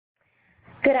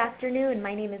Good afternoon.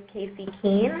 My name is Casey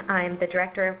Keene. I'm the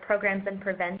Director of Programs and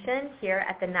Prevention here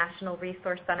at the National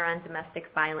Resource Center on Domestic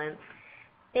Violence.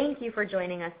 Thank you for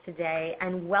joining us today,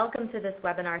 and welcome to this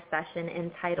webinar session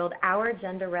entitled Our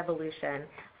Gender Revolution,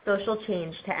 Social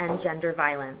Change to End Gender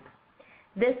Violence.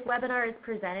 This webinar is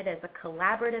presented as a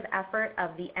collaborative effort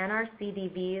of the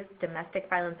NRCDV's Domestic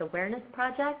Violence Awareness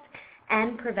Project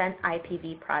and Prevent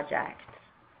IPV Project.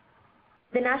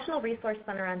 The National Resource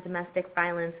Center on Domestic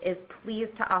Violence is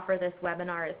pleased to offer this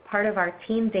webinar as part of our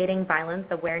Teen Dating Violence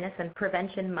Awareness and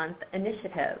Prevention Month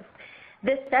initiative.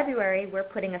 This February, we're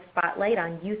putting a spotlight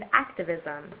on youth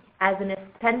activism as an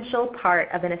essential part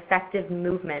of an effective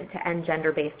movement to end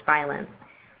gender-based violence.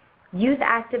 Youth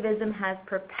activism has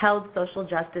propelled social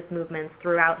justice movements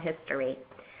throughout history,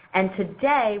 and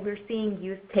today we're seeing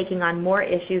youth taking on more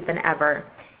issues than ever,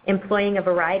 employing a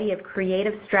variety of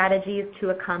creative strategies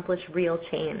to accomplish real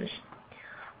change.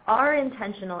 Our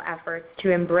intentional efforts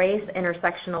to embrace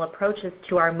intersectional approaches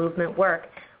to our movement work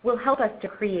will help us to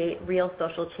create real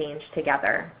social change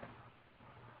together.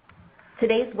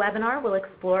 Today's webinar will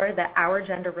explore the Our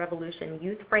Gender Revolution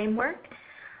Youth Framework,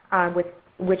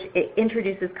 which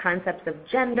introduces concepts of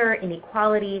gender,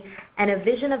 inequality, and a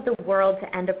vision of the world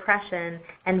to end oppression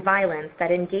and violence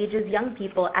that engages young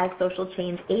people as social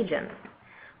change agents.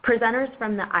 Presenters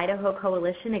from the Idaho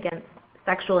Coalition Against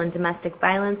Sexual and Domestic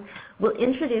Violence will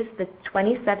introduce the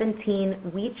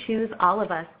 2017 We Choose All of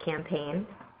Us campaign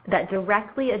that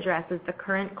directly addresses the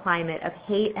current climate of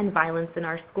hate and violence in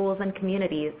our schools and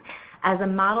communities as a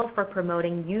model for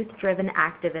promoting youth-driven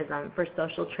activism for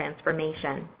social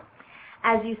transformation.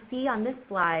 As you see on this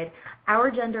slide, Our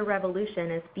Gender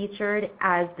Revolution is featured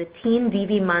as the Teen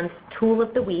DV Month Tool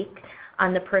of the Week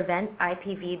on the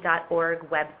preventipv.org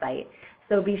website.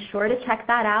 So be sure to check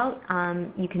that out.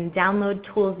 You can download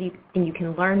tools and you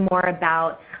can learn more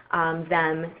about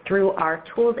them through our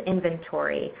tools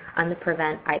inventory on the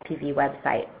Prevent IPV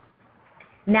website.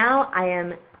 Now I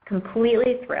am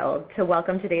completely thrilled to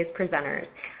welcome today's presenters.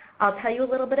 I'll tell you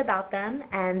a little bit about them,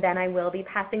 and then I will be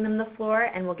passing them the floor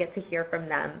and we'll get to hear from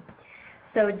them.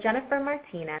 So Jennifer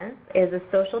Martinez is a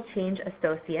social change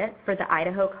associate for the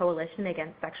Idaho Coalition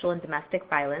Against Sexual and Domestic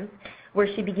Violence, where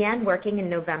she began working in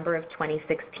November of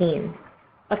 2016.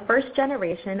 A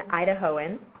first-generation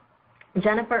Idahoan,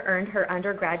 Jennifer earned her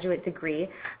undergraduate degree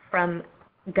from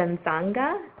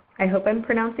Gonzaga, I hope I'm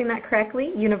pronouncing that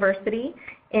correctly, University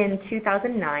in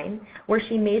 2009, where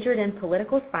she majored in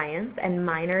political science and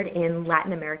minored in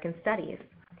Latin American studies.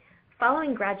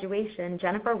 Following graduation,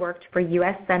 Jennifer worked for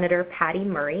U.S. Senator Patty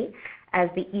Murray as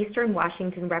the Eastern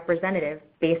Washington representative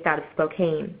based out of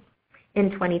Spokane.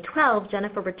 In 2012,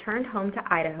 Jennifer returned home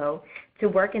to Idaho to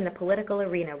work in the political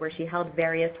arena where she held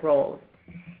various roles.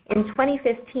 In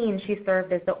 2015, she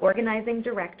served as the organizing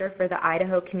director for the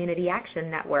Idaho Community Action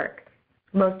Network.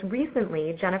 Most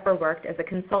recently, Jennifer worked as a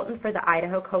consultant for the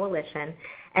Idaho Coalition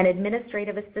and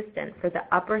administrative assistant for the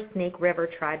Upper Snake River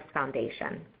Tribes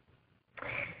Foundation.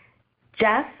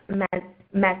 Jeff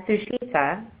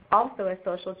Matsushita, also a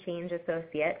social change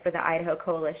associate for the Idaho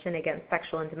Coalition Against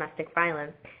Sexual and Domestic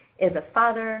Violence, is a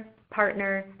father,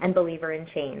 partner, and believer in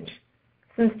change.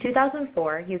 Since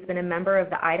 2004, he's been a member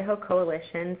of the Idaho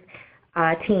Coalition's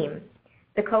team.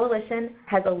 The coalition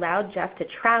has allowed Jeff to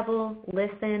travel,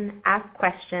 listen, ask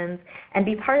questions, and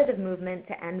be part of the movement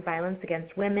to end violence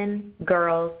against women,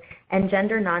 girls, and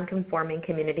gender nonconforming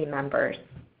community members.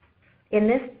 In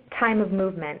this time of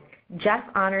movement, Jeff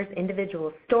honors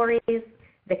individual stories,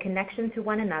 the connection to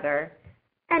one another,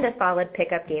 and a solid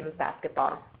pickup game of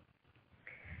basketball.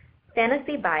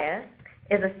 Fanisee Bias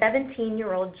is a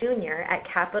 17-year-old junior at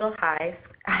Capitol High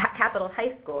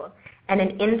School and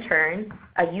an intern,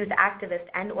 a youth activist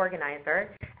and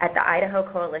organizer at the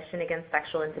Idaho Coalition Against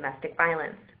Sexual and Domestic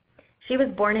Violence. She was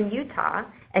born in Utah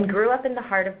and grew up in the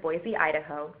heart of Boise,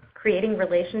 Idaho, creating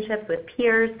relationships with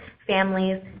peers,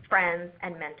 families, friends,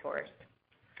 and mentors.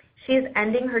 She is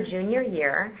ending her junior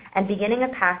year and beginning a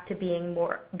path to being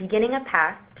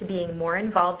more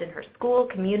involved in her school,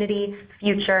 community,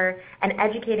 future, and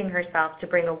educating herself to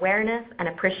bring awareness and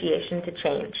appreciation to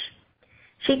change.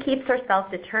 She keeps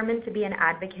herself determined to be an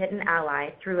advocate and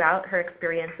ally throughout her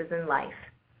experiences in life.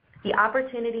 The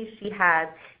opportunities she has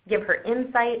give her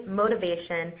insight,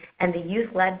 motivation, and the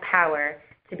youth-led power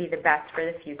to be the best for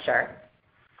the future.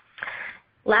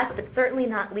 Last but certainly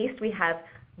not least, we have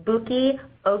Buki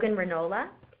Ogunrinola,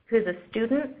 who is a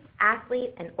student,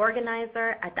 athlete, and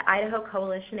organizer at the Idaho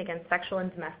Coalition Against Sexual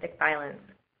and Domestic Violence.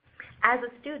 As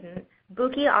a student,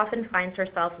 Buki often finds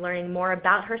herself learning more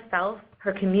about herself,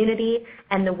 her community,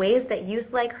 and the ways that youth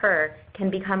like her can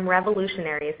become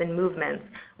revolutionaries in movements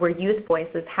where youth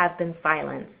voices have been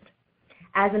silenced.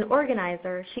 As an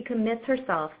organizer, she commits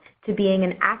herself to being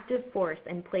an active force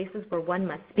in places where one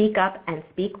must speak up and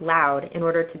speak loud in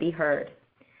order to be heard.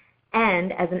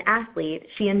 And as an athlete,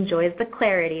 she enjoys the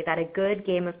clarity that a good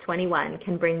game of 21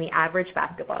 can bring the average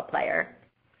basketball player.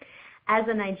 As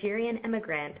a Nigerian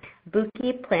immigrant,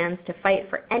 Buki plans to fight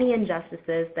for any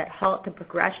injustices that halt the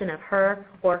progression of her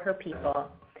or her people.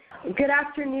 Good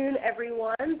afternoon,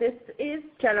 everyone. This is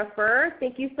Jennifer.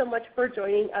 Thank you so much for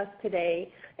joining us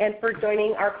today and for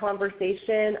joining our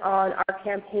conversation on our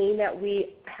campaign that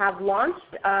we have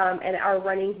launched and are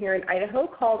running here in Idaho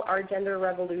called Our Gender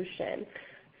Revolution.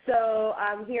 So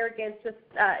here again, just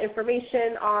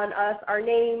information on us, our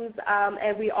names,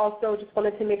 and we also just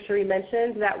wanted to make sure we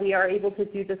mentioned that we are able to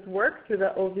do this work through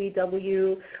the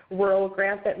OVW Rural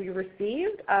Grant that we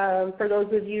received. For those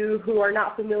of you who are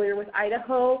not familiar with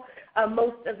Idaho,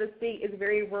 most of the state is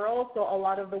very rural, so a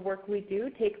lot of the work we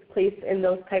do takes place in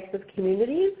those types of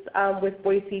communities, with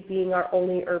Boise being our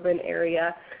only urban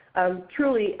area,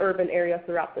 truly urban area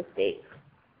throughout the state.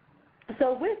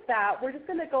 So with that, we're just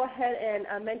going to go ahead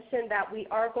and mention that we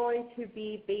are going to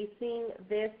be basing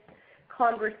this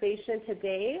conversation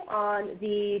today on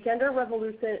the Gender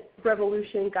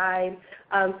Revolution Guide,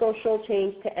 Social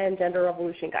Change to End Gender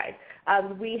Revolution Guide.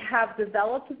 We have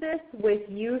developed this with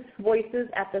youth voices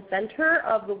at the center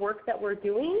of the work that we're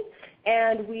doing,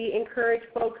 and we encourage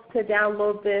folks to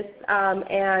download this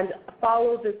and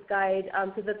follow this guide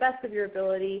to the best of your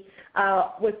ability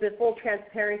with the full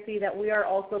transparency that we are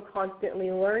also constantly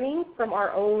learning from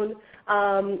our own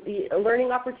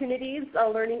learning opportunities,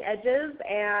 learning edges,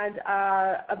 and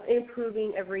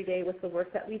improving every day with the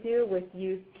work that we do with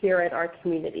youth here at our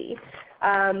community.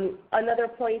 Another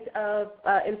point of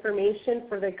information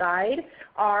for the guide,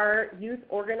 our youth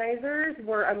organizers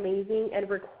were amazing and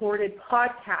recorded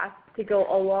podcasts to go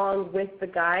along with the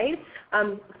guide.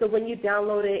 So when you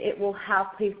download it, it will have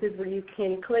places where you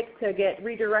can click to get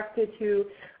redirected to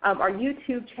our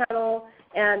YouTube channel,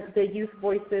 and the youth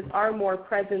voices are more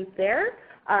present there.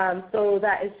 So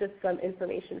that is just some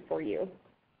information for you.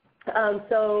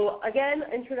 So again,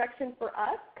 introduction for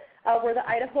us. We're the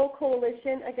Idaho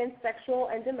Coalition Against Sexual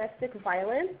and Domestic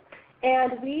Violence,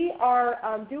 and we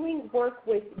are doing work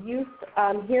with youth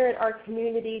here in our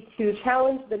community to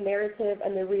challenge the narrative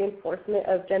and the reinforcement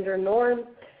of gender norms,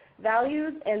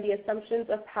 values, and the assumptions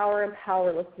of power and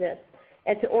powerlessness,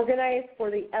 and to organize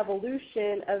for the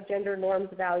evolution of gender norms,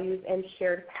 values, and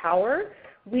shared power.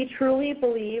 We truly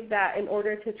believe that in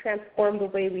order to transform the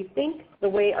way we think, the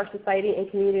way our society and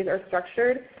communities are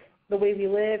structured, the way we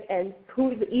live, and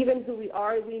even who we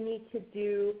are, we need to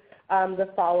do the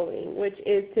following, which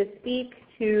is to speak,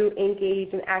 to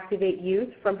engage, and activate youth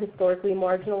from historically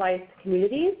marginalized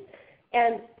communities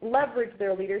and leverage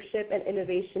their leadership and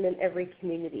innovation in every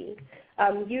community.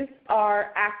 Youth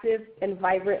are active and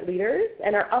vibrant leaders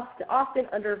and are often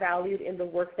undervalued in the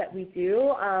work that we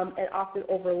do and often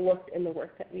overlooked in the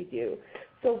work that we do.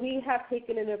 So we have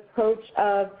taken an approach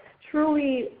of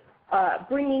truly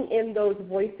bringing in those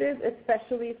voices,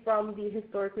 especially from the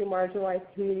historically marginalized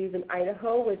communities in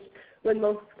Idaho, which when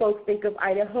most folks think of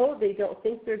Idaho, they don't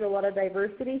think there's a lot of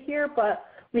diversity here, but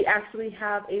we actually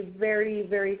have a very,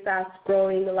 very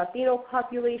fast-growing Latino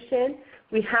population.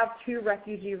 We have 2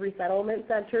 refugee resettlement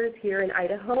centers here in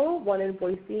Idaho, one in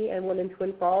Boise and one in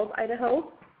Twin Falls,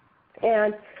 Idaho.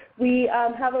 And we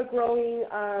have a growing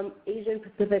Asian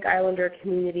Pacific Islander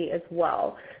community as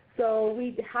well. So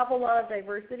we have a lot of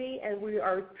diversity, and we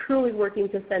are truly working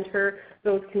to center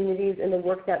those communities in the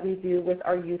work that we do with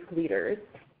our youth leaders.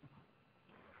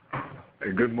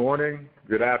 Good morning,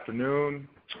 good afternoon.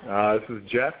 This is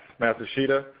Jeff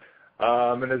Matsushita.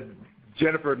 And as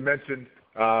Jennifer had mentioned,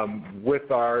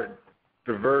 with our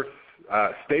diverse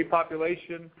state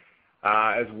population,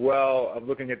 as well of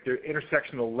looking at the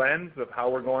intersectional lens of how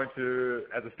we're going to,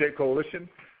 as a state coalition,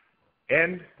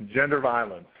 end gender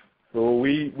violence. So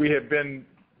we have been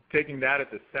taking that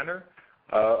at the center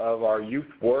of our youth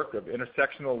work of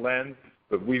intersectional lens,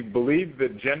 but we believe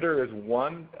that gender is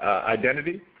one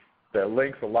identity that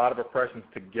links a lot of oppressions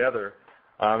together.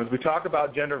 As we talk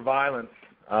about gender violence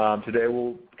today,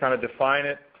 we'll kind of define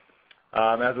it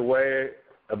as a way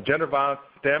of gender violence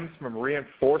stems from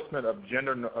reinforcement of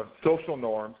social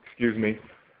norms,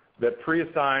 that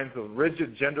preassigns the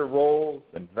rigid gender roles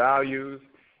and values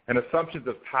and assumptions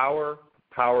of power,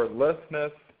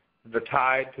 powerlessness, that are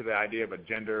tied to the idea of a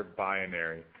gender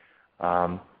binary.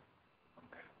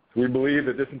 We believe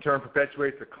that this in turn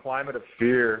perpetuates a climate of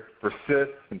fear for cis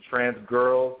and trans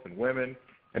girls and women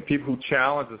and people who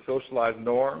challenge the socialized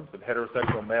norms of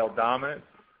heterosexual male dominance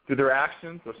through their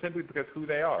actions or simply because who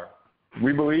they are.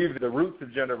 We believe that the roots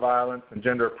of gender violence and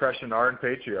gender oppression are in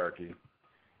patriarchy.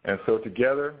 And so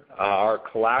together, our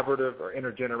collaborative or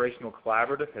intergenerational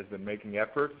collaborative has been making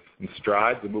efforts and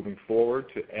strides in moving forward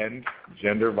to end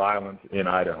gender violence in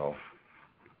Idaho.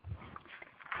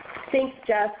 Thanks,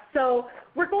 Jeff. So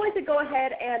we're going to go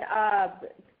ahead and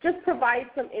just provide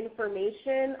some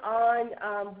information on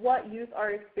what youth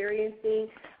are experiencing,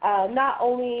 not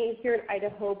only here in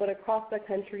Idaho, but across the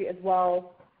country as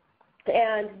well.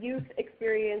 And youth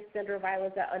experience gender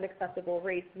violence at unacceptable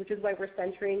rates, which is why we're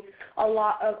centering a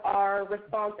lot of our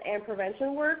response and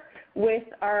prevention work with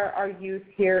our youth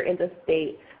here in the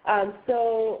state.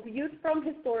 So youth from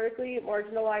historically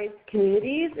marginalized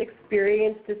communities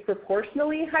experience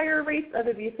disproportionately higher rates of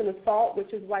abuse and assault,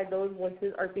 which is why those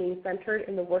voices are being centered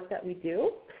in the work that we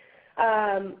do.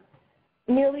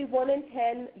 Nearly 1 in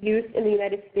 10 youth in the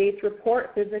United States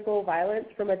report physical violence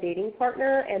from a dating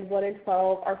partner, and 1 in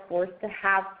 12 are forced to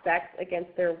have sex against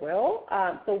their will.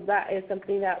 So that is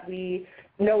something that we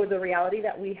know is a reality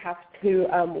that we have to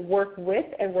work with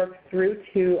and work through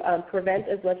to prevent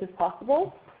as much as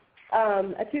possible.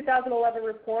 A 2011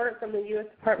 report from the U.S.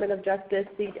 Department of Justice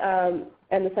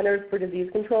and the Centers for Disease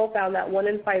Control found that 1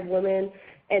 in 5 women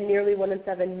and nearly 1 in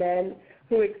 7 men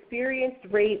who experienced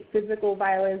rape, physical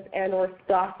violence, and or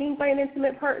stalking by an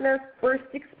intimate partner first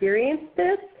experienced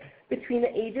this between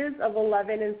the ages of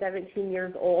 11 and 17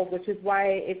 years old, which is why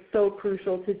it's so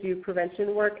crucial to do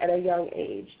prevention work at a young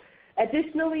age.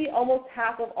 Additionally, almost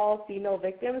half of all female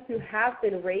victims who have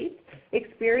been raped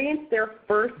experienced their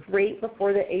first rape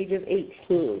before the age of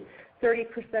 18,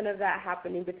 30% of that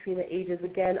happening between the ages,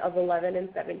 again, of 11 and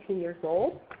 17 years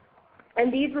old.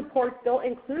 And these reports don't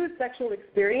include sexual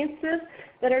experiences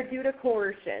that are due to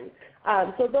coercion.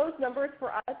 So those numbers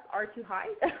for us are too high.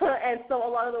 And so a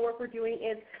lot of the work we're doing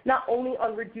is not only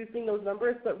on reducing those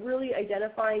numbers, but really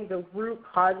identifying the root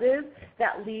causes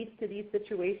that lead to these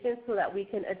situations so that we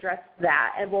can address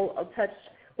that. And we'll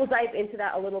dive into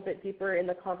that a little bit deeper in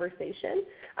the conversation.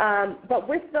 But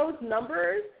with those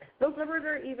numbers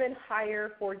are even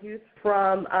higher for youth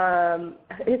from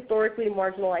historically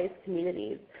marginalized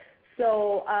communities.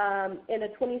 So in a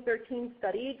 2013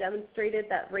 study demonstrated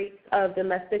that rates of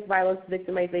domestic violence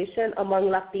victimization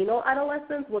among Latino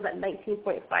adolescents was at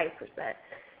 19.5%.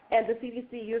 And the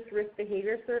CDC Youth Risk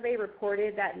Behavior Survey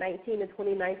reported that 19 to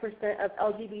 29% of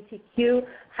LGBTQ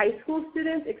high school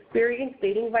students experienced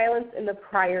dating violence in the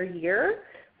prior year,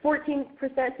 14%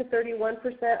 to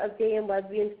 31% of gay and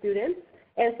lesbian students,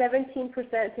 and 17%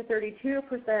 to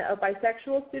 32% of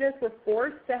bisexual students were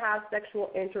forced to have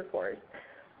sexual intercourse.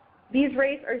 These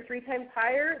rates are 3 times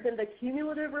higher than the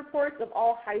cumulative reports of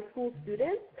all high school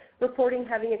students reporting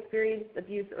having experienced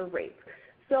abuse or rape.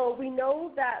 So we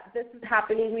know that this is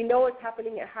happening. We know it's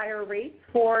happening at higher rates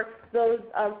for those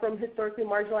from historically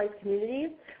marginalized communities,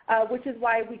 which is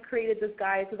why we created this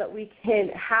guide so that we can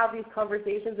have these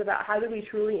conversations about how do we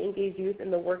truly engage youth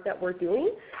in the work that we're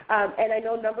doing. And I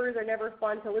know numbers are never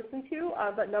fun to listen to,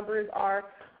 but numbers are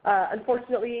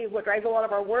unfortunately what drives a lot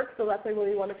of our work, so that's why we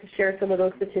really wanted to share some of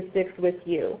those statistics with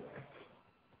you.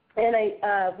 And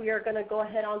we are going to go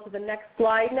ahead on to the next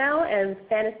slide now, and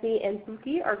Fanisee and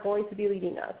Suki are going to be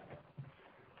leading us.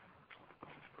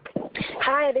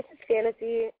 Hi, this is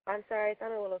Fanisee. I'm sorry, I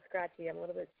sound a little scratchy. I'm a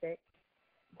little bit sick.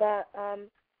 But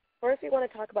first we want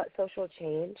to talk about social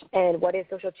change and what is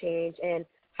social change and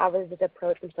how is this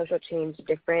approach from social change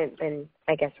different than,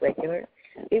 I guess, regular.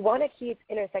 We want to keep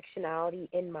intersectionality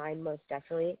in mind most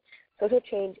definitely. Social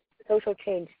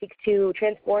change seeks to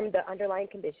transform the underlying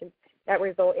conditions that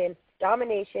result in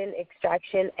domination,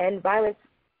 extraction, and violence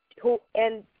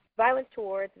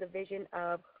towards the vision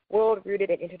of world rooted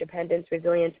in interdependence,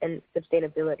 resilience, and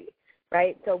sustainability,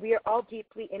 right? So we are all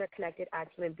deeply interconnected as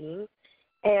human beings,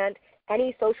 and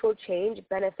any social change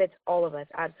benefits all of us,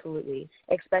 absolutely,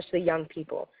 especially young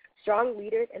people. Strong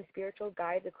leaders and spiritual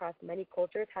guides across many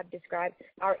cultures have described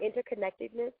our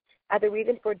interconnectedness as a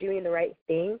reason for doing the right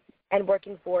thing and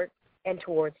working for and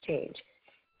towards change.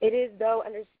 It is, though,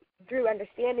 through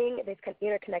understanding this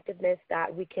interconnectedness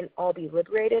that we can all be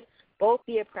liberated, both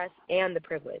the oppressed and the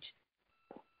privileged.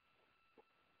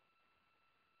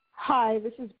 Hi,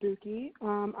 this is Buki.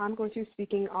 I'm going to be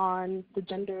speaking on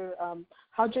the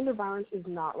how gender violence is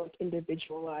not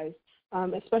individualized,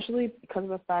 especially because of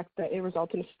the fact that it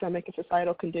results in systemic and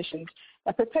societal conditions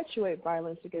that perpetuate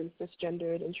violence against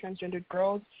cisgendered and transgendered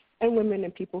girls and women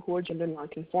and people who are gender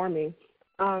nonconforming.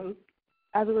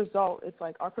 As a result, it's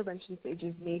like our prevention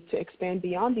stages need to expand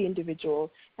beyond the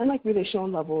individual and relational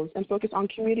levels and focus on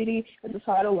community and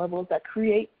societal levels that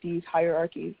create these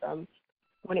hierarchies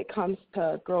when it comes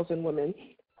to girls and women.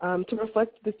 To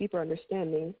reflect this deeper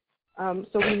understanding,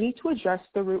 So we need to address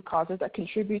the root causes that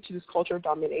contribute to this culture of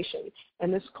domination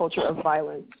and this culture of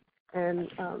violence. And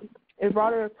a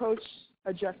broader approach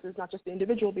addresses not just the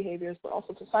individual behaviors, but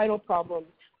also societal problems,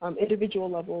 individual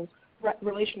levels,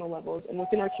 relational levels, and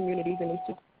within our communities and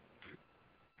institutions.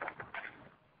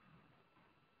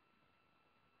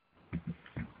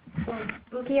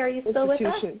 Buki, are you still with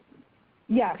us?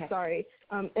 Yeah, okay. Sorry.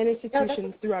 And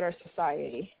institutions throughout our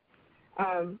society,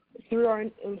 through our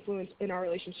influence in our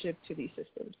relationship to these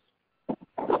systems.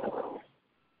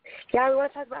 Yeah, we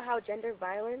want to talk about how gender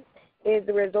violence is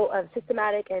the result of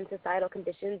systematic and societal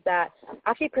conditions that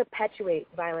actually perpetuate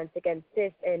violence against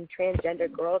cis and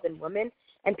transgender girls and women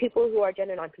and people who are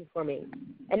gender nonconforming.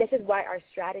 And this is why our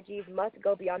strategies must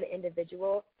go beyond the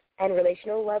individual and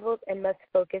relational levels and must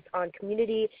focus on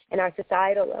community and our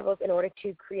societal levels in order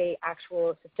to create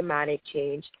actual systematic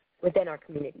change within our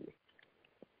communities.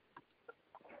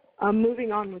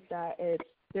 Moving on with that,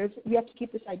 we have to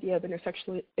keep this idea of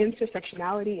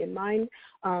intersectionality in mind.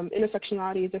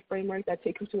 Intersectionality is a framework that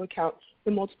takes into account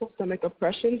the multiple systemic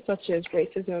oppressions such as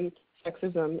racism,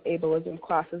 sexism, ableism,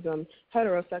 classism,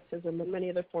 heterosexism, and many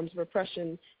other forms of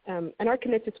oppression, and are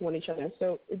connected to one another.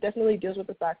 So it definitely deals with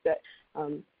the fact that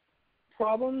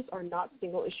problems are not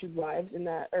single-issue lives,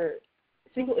 or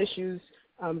single issues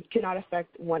cannot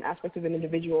affect one aspect of an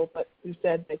individual, but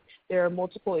instead there are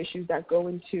multiple issues that go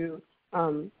into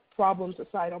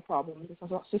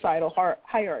societal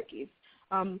hierarchies.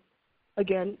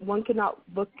 Again, one cannot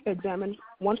examine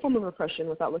one form of oppression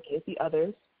without looking at the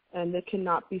others, and they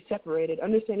cannot be separated.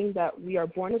 Understanding that we are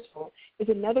born as whole is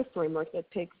another framework that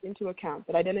takes into account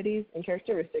that identities and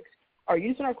characteristics are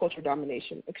used in our culture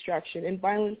domination, extraction, and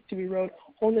violence to erode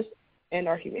wholeness and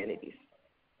our humanities.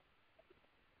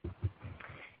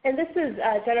 And this is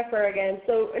Jennifer again.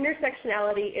 So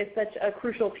intersectionality is such a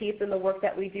crucial piece in the work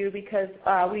that we do because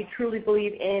we truly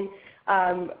believe in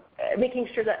making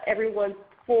sure that everyone's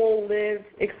full lived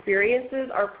experiences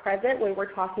are present when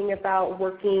we're talking about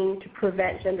working to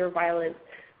prevent gender violence.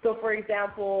 So for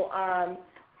example,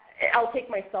 I'll take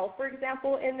myself for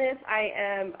example in this. I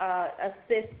am a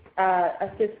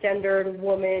cisgendered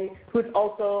woman who's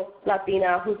also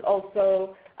Latina, who's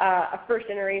also a first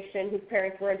generation whose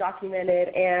parents were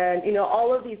undocumented, and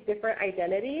all of these different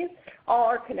identities all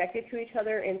are connected to each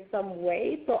other in some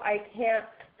way. So I can't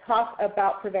talk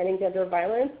about preventing gender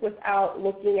violence without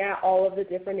looking at all of the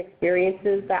different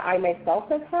experiences that I myself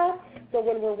have had. So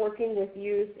when we're working with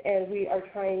youth and we are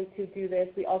trying to do this,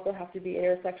 we also have to be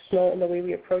intersectional in the way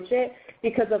we approach it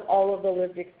because of all of the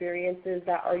lived experiences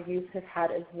that our youth have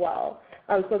had as well.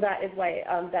 So that is why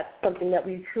that's something that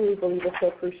we truly believe is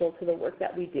so crucial to the work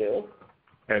that we do.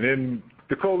 And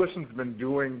the coalition's been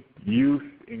doing youth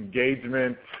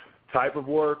engagement type of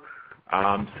work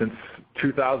since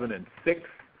 2006.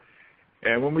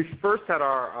 And when we first had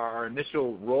our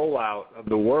initial rollout of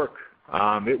the work,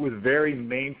 it was very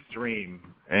mainstream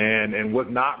and was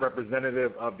not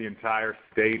representative of the entire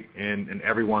state and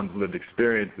everyone's lived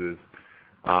experiences.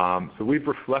 So we've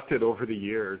reflected over the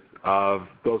years of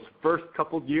those first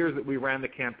couple of years that we ran the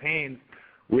campaigns,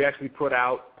 we actually put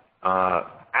out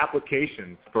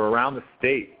applications for around the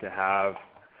state to have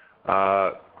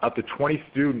up to 20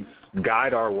 students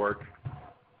guide our work.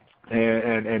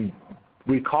 And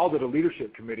we called it a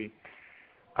leadership committee,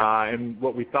 and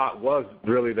what we thought was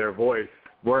really their voice,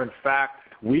 where in fact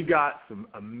we got some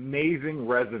amazing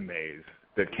resumes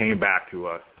that came back to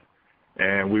us.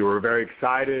 And we were very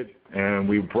excited, and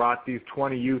we brought these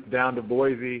 20 youth down to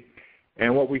Boise,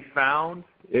 and what we found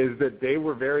is that they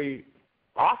were very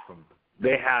awesome.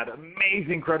 They had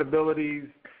amazing credibilities,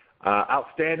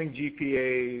 outstanding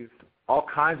GPAs, all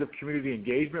kinds of community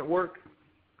engagement work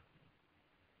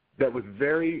that was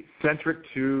very centric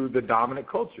to the dominant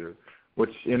culture,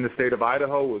 which in the state of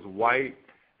Idaho was white,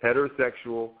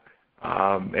 heterosexual,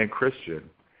 and Christian.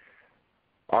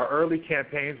 Our early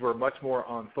campaigns were much more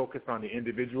focused on the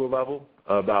individual level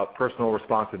about personal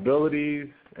responsibilities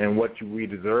and what we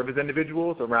deserve as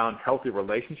individuals around healthy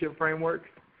relationship frameworks.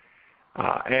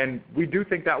 And we do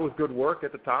think that was good work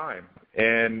at the time.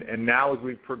 And now as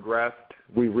we've progressed,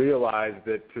 we realize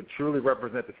that to truly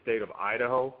represent the state of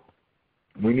Idaho,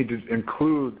 we need to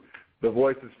include the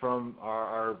voices from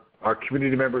our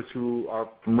community members who are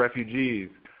from refugees,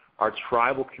 our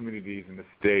tribal communities in the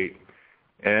state,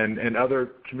 and other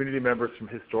community members from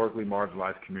historically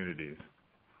marginalized communities.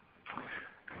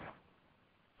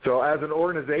 So as an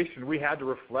organization, we had to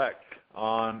reflect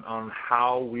on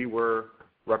how we were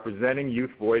representing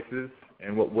youth voices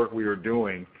and what work we were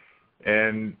doing.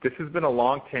 And this has been a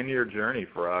long 10-year journey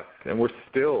for us, and we're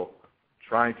still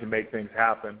trying to make things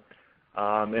happen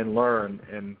and learn.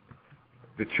 And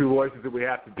The two voices that we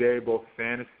have today, both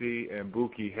Fanisee and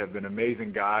Buki, have been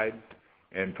amazing guides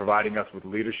in providing us with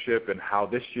leadership and how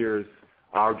this year's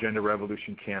Our Gender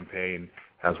Revolution campaign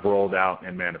has rolled out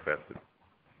and manifested.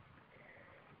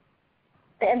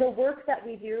 And the work that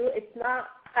we do, it's not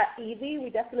easy. We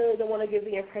definitely don't want to give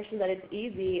the impression that it's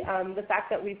easy. The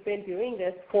fact that we've been doing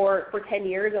this for 10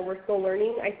 years and we're still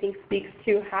learning, I think speaks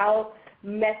to how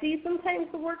messy sometimes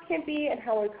the work can be and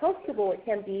how uncomfortable it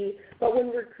can be. But when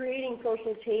we're creating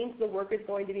social change, the work is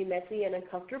going to be messy and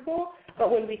uncomfortable. But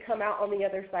when we come out on the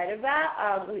other side of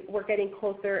that, we're getting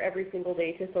closer every single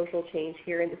day to social change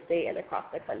here in the state and across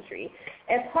the country.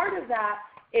 And part of that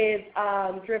is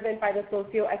driven by the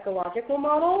socio-ecological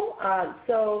model.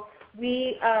 So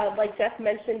we, like Jeff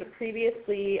mentioned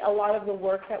previously, a lot of the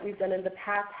work that we've done in the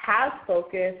past has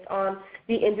focused on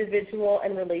the individual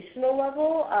and relational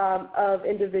level of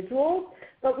individuals.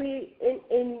 But we,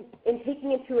 in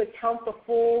taking into account the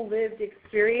full lived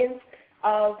experience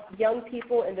of young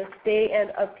people in the state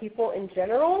and of people in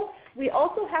general, we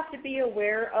also have to be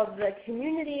aware of the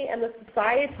community and the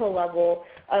societal level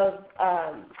of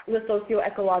the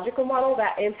socio-ecological model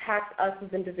that impacts us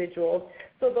as individuals.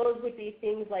 So those would be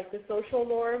things like the social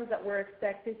norms that we're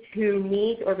expected to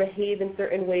meet or behave in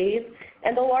certain ways,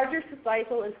 and the larger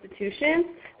societal institutions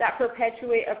that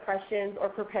perpetuate oppressions or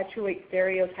perpetuate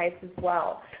stereotypes as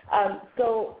well.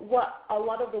 So what a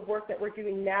lot of the work that we're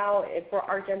doing now for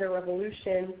our gender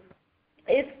revolution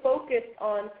is focused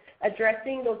on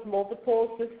addressing those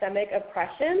multiple systemic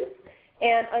oppressions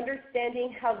and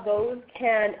understanding how those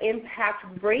can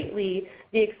impact greatly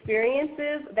the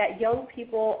experiences that young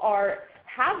people are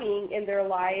having in their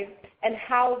lives and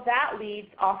how that leads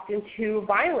often to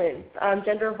violence,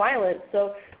 gender violence.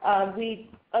 So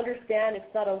we understand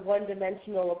it's not a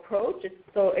one-dimensional approach.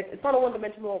 It's not a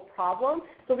one-dimensional problem,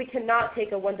 so we cannot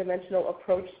take a one-dimensional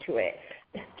approach to it.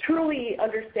 Truly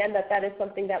understand that that is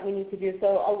something that we need to do.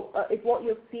 So what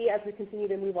you'll see as we continue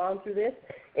to move on through this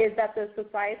is that the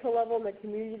societal level and the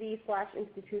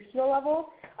community/institutional level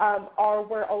are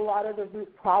where a lot of the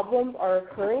root problems are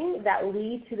occurring that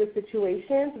lead to the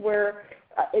situations where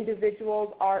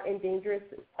individuals are in dangerous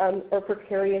or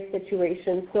precarious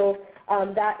situations. So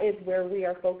that is where we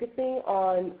are focusing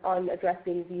on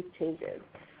addressing these changes.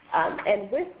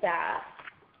 And with that,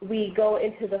 we go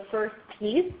into the first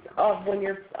piece of when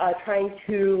you're trying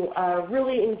to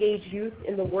really engage youth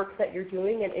in the work that you're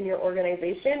doing and in your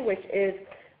organization, which is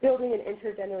building an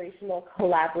intergenerational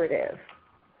collaborative.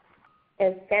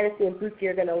 And Fanisee and Buki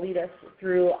are going to lead us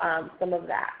through some of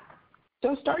that.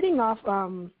 So starting off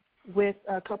with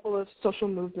a couple of social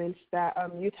movements that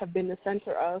youth have been the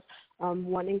center of,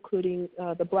 one including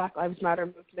the Black Lives Matter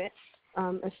movement,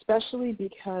 especially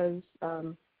because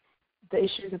the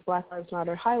issues of Black Lives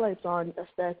Matter highlights on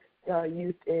affect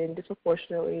youth in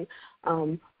disproportionately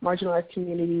marginalized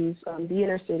communities, the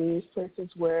inner cities, places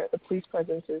where the police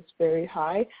presence is very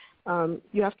high.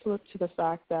 You have to look to the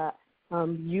fact that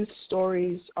youth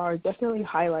stories are definitely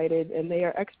highlighted, and they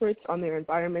are experts on their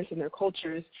environments and their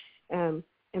cultures.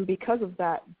 And because of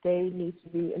that, they need to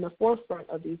be in the forefront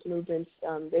of these movements.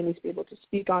 They need to be able to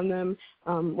speak on them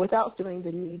without feeling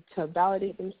the need to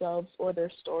validate themselves or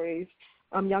their stories.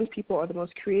 Young people are the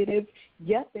most creative,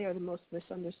 yet they are the most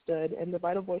misunderstood and the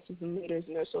vital voices and leaders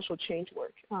in their social change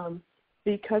work.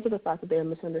 Because of the fact that they are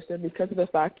misunderstood, because of the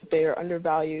fact that they are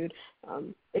undervalued,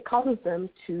 it causes them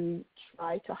to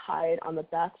try to hide on the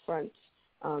back fronts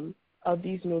of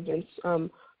these movements.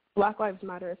 Black Lives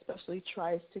Matter especially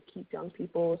tries to keep young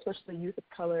people, especially youth of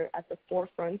color, at the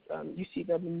forefront. You see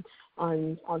them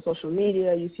on social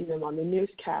media, you see them on the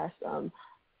newscast,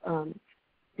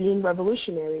 being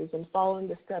revolutionaries and following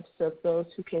the steps of those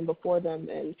who came before them.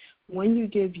 And when you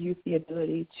give youth the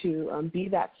ability to be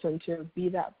that center, be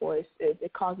that voice,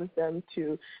 it causes them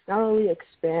to not only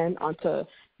expand onto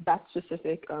that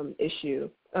specific issue,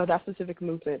 that specific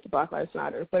movement, the Black Lives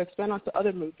Matter, but expand onto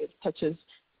other movements such as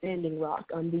Standing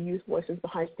Rock. The youth voices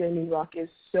behind Standing Rock is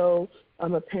so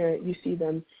apparent. You see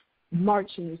them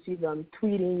marching, you see them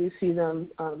tweeting, you see them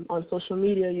on social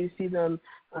media, you see them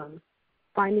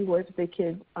finding ways that they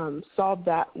could solve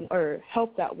that or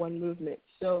help that one movement.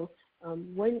 So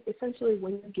when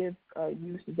you give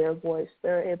youth their voice,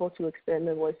 they're able to expand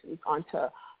their voices onto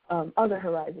other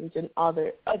horizons and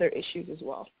other issues as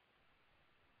well.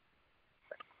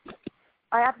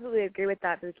 I absolutely agree with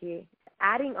that, Buki.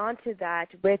 Adding on to that,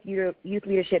 with youth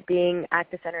leadership being at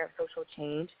the center of social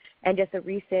change, and just a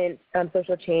recent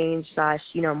social change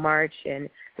 / march and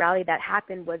rally that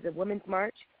happened was a Women's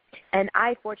March. And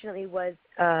I fortunately was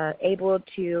able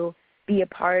to be a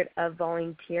part of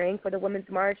volunteering for the Women's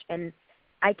March, and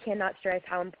I cannot stress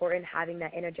how important having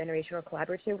that intergenerational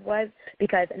collaborative was,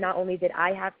 because not only did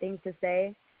I have things to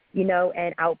say,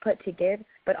 and output to give,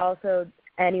 but also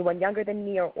anyone younger than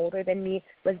me or older than me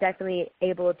was definitely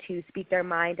able to speak their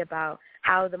mind about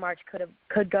how the march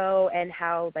could go, and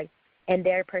how and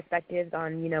their perspectives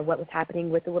on what was happening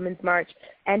with the Women's March,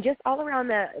 and just all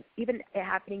around even it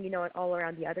happening all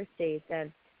around the other states.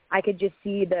 And I could just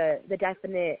see the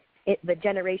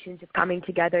generations just coming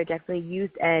together, definitely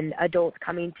youth and adults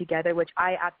coming together, which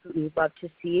I absolutely love to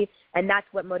see. And that's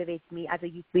what motivates me as a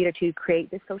youth leader to create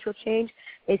this social change,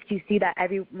 is to see that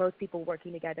most people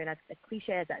working together. And as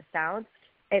cliche as that sounds,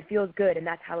 it feels good, and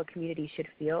that's how a community should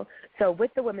feel. So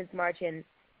with the Women's March and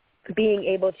being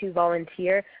able to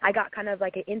volunteer, I got kind of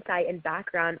like an insight and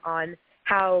background on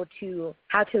how to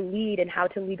lead, and how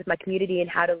to lead with my community, and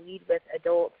how to lead with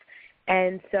adults.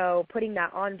 And so putting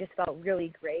that on just felt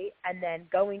really great. And then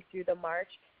going through the march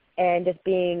and just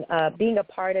being a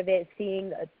part of it,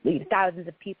 seeing thousands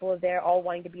of people there all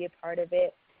wanting to be a part of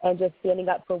it, and just standing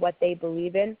up for what they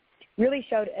believe in, really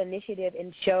showed initiative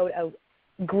and showed a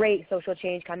great social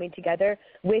change coming together,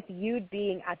 with youth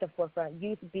being at the forefront,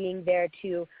 youth being there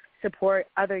to support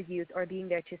other youth, or being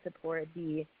there to support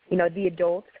the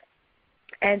adults.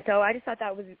 And so I just thought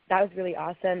that was really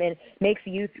awesome, and makes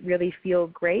youth really feel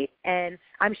great. And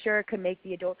I'm sure it could make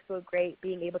the adults feel great,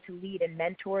 being able to lead and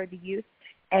mentor the youth,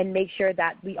 and make sure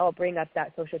that we all bring up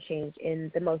that social change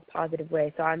in the most positive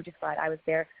way. So I'm just glad I was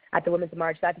there at the Women's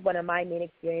March. That's one of my main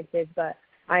experiences, but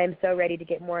I am so ready to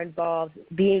get more involved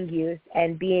being youth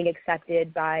and being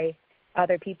accepted by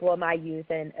other people in my youth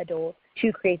and adults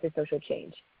to create the social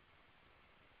change.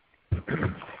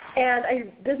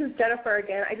 And this is Jennifer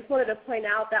again. I just wanted to point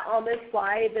out that on this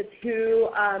slide, the two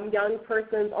young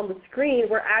persons on the screen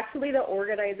were actually the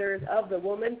organizers of the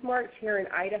Women's March here in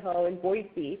Idaho, in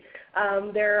Boise.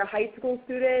 They're high school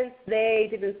students. They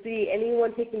didn't see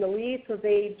anyone taking the lead, so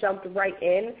they jumped right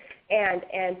in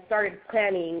and started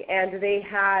planning. And they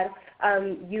had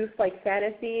youth like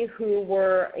Fanisee who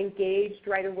were engaged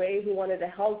right away, who wanted to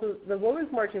help. So the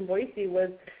Women's March in Boise was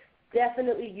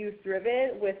definitely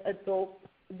youth-driven, with adults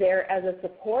there as a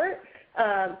support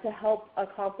to help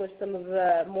accomplish some of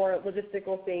the more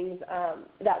logistical things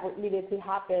that needed to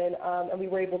happen, and we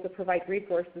were able to provide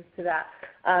resources to that.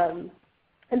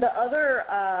 And the other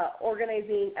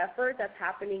organizing effort that's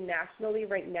happening nationally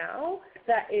right now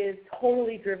that is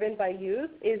totally driven by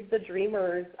youth is the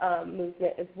Dreamers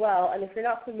movement as well. And if you're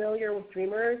not familiar with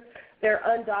Dreamers, they're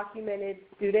undocumented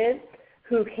students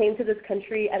who came to this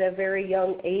country at a very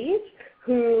young age,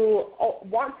 who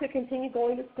want to continue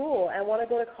going to school and want to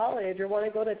go to college, or want to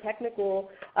go to technical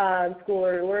school,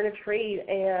 or learn a trade,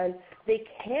 and they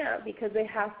can't because they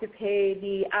have to pay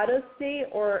the out-of-state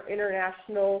or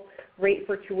international rate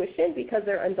for tuition because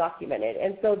they're undocumented.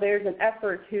 And so there's an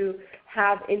effort to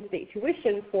have in-state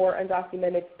tuition for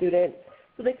undocumented students,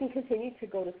 so they can continue to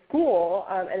go to school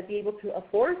and be able to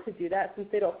afford to do that, since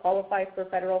they don't qualify for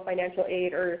federal financial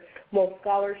aid or most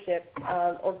scholarships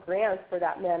or grants for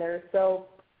that matter. So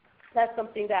that's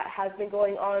something that has been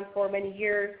going on for many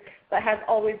years, but has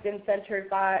always been centered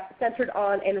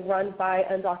on and run by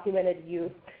undocumented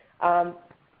youth.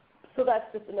 So that's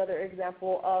just another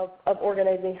example of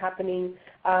organizing happening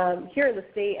here in the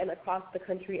state and across the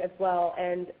country as well,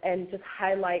 and just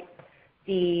highlight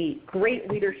the great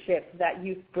leadership that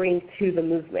youth bring to the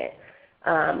movement.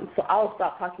 So I'll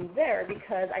stop talking there,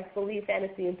 because I believe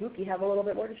Fanisee and Buki have a little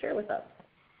bit more to share with us.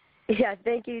 Yeah,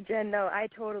 thank you, Jen. No, I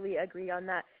totally agree on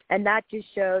that. And that just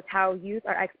shows how youth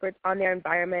are experts on their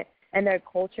environment and their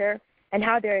culture, and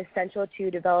how they're essential to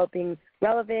developing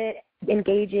relevant,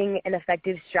 engaging, and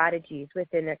effective strategies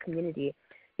within their community.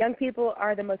 Young people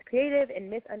are the most creative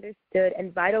and misunderstood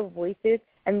and vital voices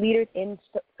and leaders in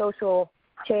social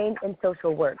change and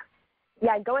social work.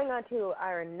 Yeah, going on to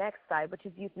our next slide, which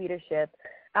is youth leadership,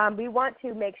 we want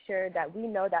to make sure that we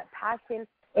know that passion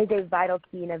is a vital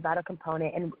key and a vital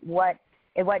component in what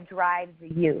drives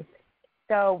the youth.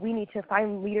 So we need to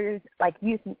find leaders like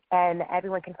youth, and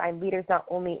everyone can find leaders not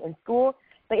only in school,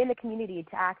 but in the community.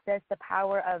 To access the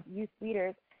power of youth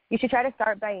leaders, you should try to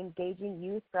start by engaging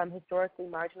youth from historically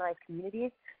marginalized communities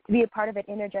to be a part of an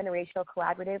intergenerational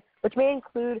collaborative, which may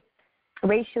include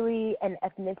racially and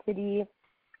ethnicity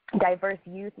diverse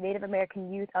youth, Native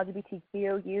American youth,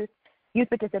 LGBTQ youth, youth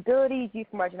with disabilities, youth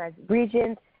from marginalized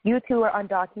regions, youth who are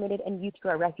undocumented, and youth who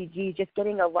are refugees, just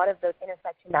getting a lot of those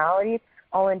intersectionalities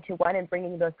all into one and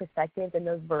bringing those perspectives and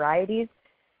those varieties,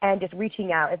 and just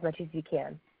reaching out as much as you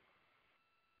can.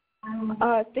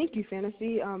 Thank you,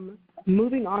 Fanisee.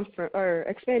 Moving on or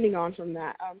expanding on from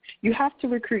that, you have to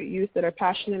recruit youth that are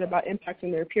passionate about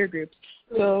impacting their peer groups.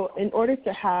 So in order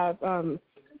to have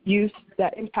youth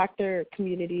that impact their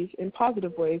communities in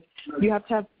positive ways. You have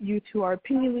to have youth who are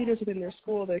opinion leaders within their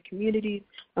school, their communities,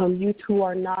 youth who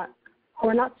are not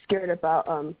scared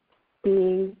about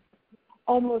being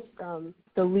almost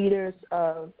the leaders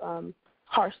of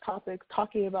harsh topics,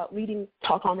 talking about leading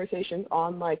talk conversations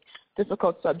on like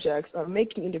difficult subjects,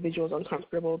 making individuals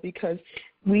uncomfortable, because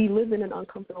we live in an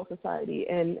uncomfortable society,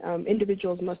 and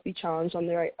individuals must be challenged on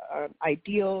their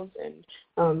ideals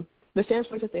and the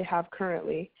standpoints that they have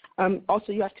currently.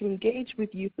 Also, you have to engage with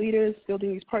youth leaders.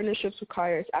 Building these partnerships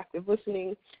requires active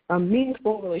listening,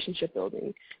 meaningful relationship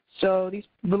building. So these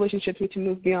relationships need to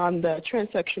move beyond the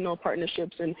transactional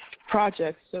partnerships and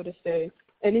projects, so to say,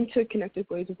 and into connected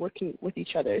ways of working with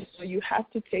each other. So you have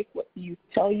to take what you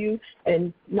tell you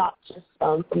and not just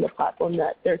from the platform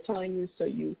that they're telling you so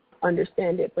you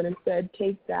understand it, but instead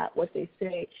take that, what they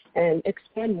say, and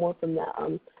expand more from that.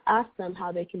 Ask them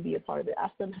how they can be a part of it.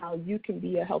 Ask them how you can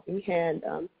be a helping hand,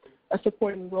 a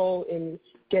supporting role in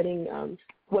getting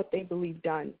what they believe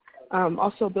done.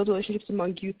 Also, build relationships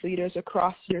among youth leaders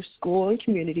across your school and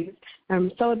communities.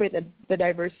 Celebrate the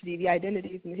diversity, the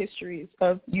identities, and the histories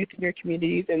of youth in your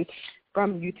communities and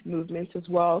from youth movements as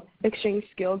well. Exchange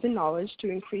skills and knowledge to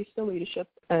increase the leadership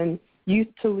and youth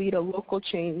to lead a local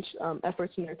change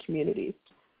efforts in their communities.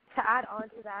 To add on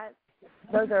to that,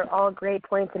 those are all great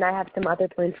points, and I have some other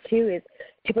points too, is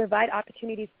to provide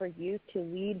opportunities for youth to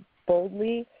lead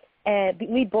boldly and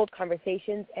lead bold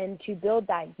conversations and to build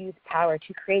that youth power,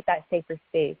 to create that safer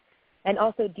space, and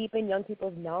also deepen young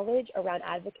people's knowledge around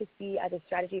advocacy as a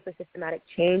strategy for systematic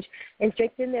change and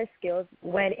strengthen their skills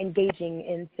when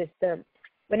engaging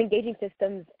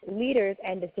systems leaders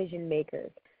and decision makers.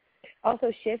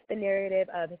 Also shift the narrative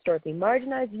of historically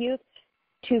marginalized youth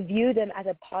to view them as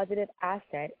a positive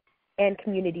asset and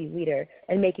community leader,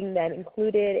 and making them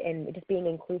included and just being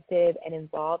inclusive and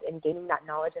involved and gaining that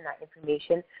knowledge and that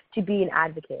information to be an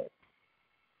advocate.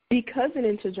 Because an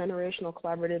intergenerational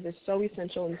collaborative is so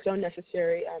essential and so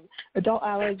necessary, adult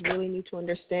allies really need to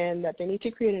understand that they need to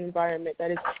create an environment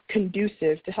that is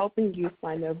conducive to helping youth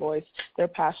find their voice, their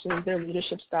passions, their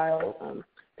leadership style.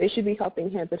 They should be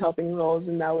helping hands and helping roles,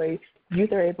 and that way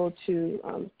youth are able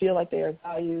to feel like they are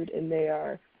valued and they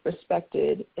are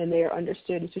respected and they are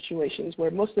understood in situations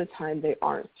where most of the time they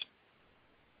aren't.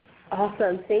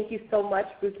 Awesome. Thank you so much,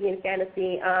 Buki and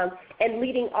Fanisee. And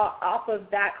leading off of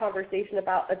that conversation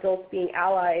about adults being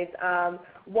allies,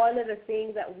 one of the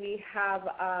things that we have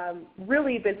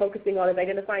really been focusing on is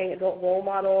identifying adult role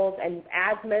models and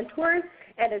as mentors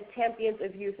and as champions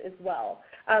of youth as well.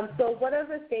 So one of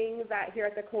the things that here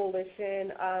at the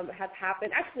Coalition has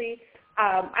happened, actually,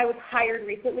 I was hired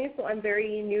recently, so I'm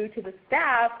very new to the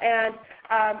staff, and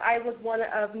I was one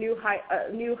of new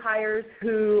hires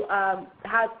who I'm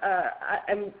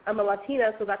a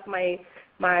Latina, so that's my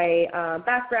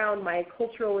background, my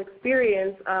cultural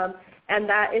experience, and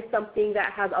that is something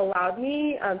that has allowed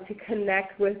me to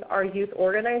connect with our youth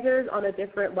organizers on a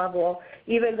different level,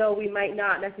 even though we might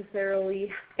not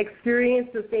necessarily experience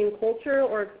the same culture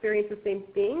or experience the same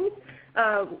things.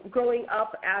 Growing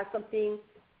up as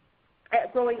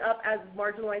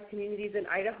marginalized communities in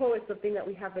Idaho is something that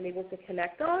we have been able to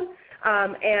connect on,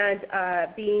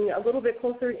 and being a little bit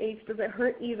closer in age doesn't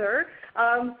hurt either.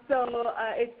 So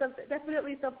it's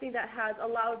definitely something that has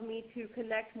allowed me to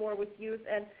connect more with youth,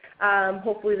 and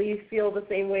hopefully you feel the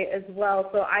same way as well.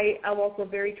 So I am also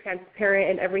very transparent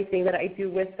in everything that I do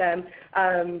with them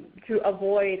to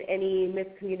avoid any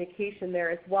miscommunication there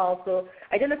as well. So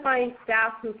identifying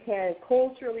staff who can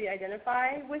culturally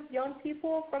identify with young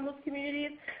people from those communities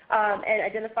and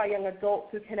identify young adults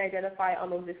who can identify on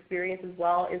those experiences as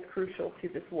well is crucial to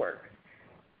this work.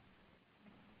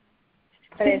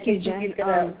 Thank you, Jen.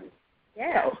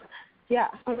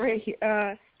 I'm right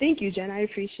here. Thank you, Jen. I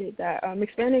appreciate that.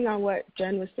 Expanding on what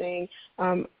Jen was saying,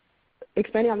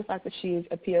 expanding on the fact that she's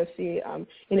a POC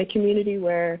in a community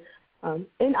where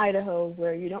in Idaho,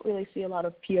 where you don't really see a lot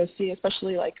of POC,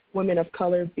 especially like women of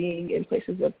color being in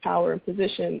places of power and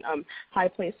position, high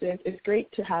places, it's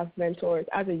great to have mentors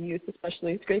as a youth,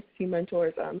 especially. It's great to see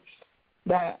mentors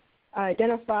that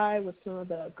identify with some of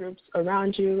the groups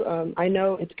around you. I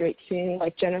know it's great seeing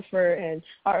like Jennifer and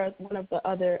one of the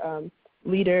other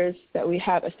leaders that we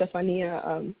have,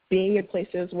 Estefania, being in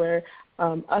places where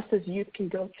us as youth can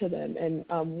go to them and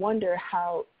wonder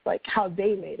how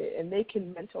they made it, and they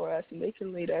can mentor us and they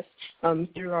can lead us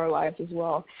through our lives as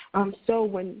well. So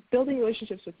when building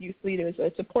relationships with youth leaders,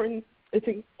 it's important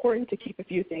to keep a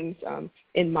few things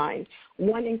in mind.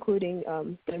 One, including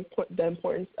the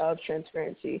importance of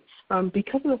transparency,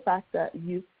 because of the fact that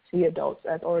youth see adults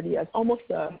as already as almost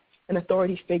an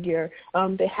authority figure,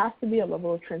 there has to be a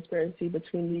level of transparency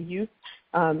between the youth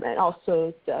and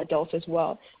also the adults as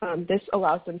well. This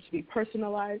allows them to be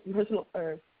personalized,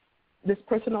 this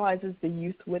personalizes the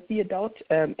youth with the adult,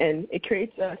 and it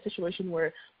creates a situation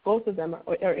where both of them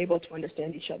are able to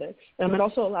understand each other. It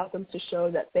also allows them to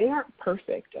show that they aren't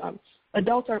perfect.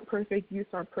 Adults aren't perfect, youth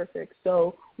aren't perfect,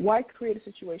 so why create a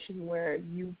situation where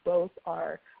you both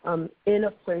are in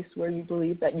a place where you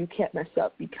believe that you can't mess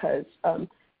up because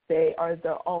they are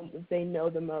they know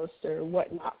the most or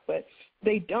whatnot, but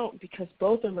they don't because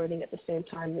both are learning at the same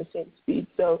time, the same speed.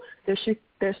 So there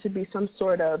should be some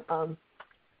sort of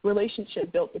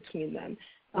relationship built between them.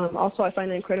 Also, I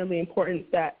find it incredibly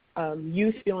important that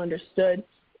youth feel understood,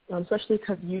 especially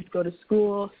because youth go to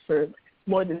school for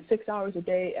more than 6 hours a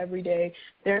day, every day.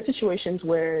 There are situations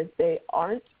where they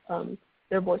aren't,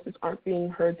 their voices aren't being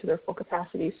heard to their full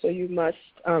capacity. So you must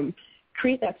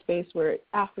create that space where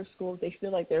after school they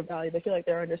feel like they're valued, they feel like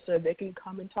they're understood, they can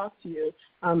come and talk to you,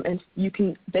 and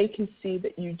they can see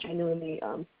that you genuinely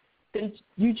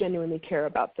care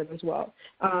about them as well.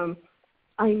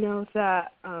 I know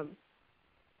that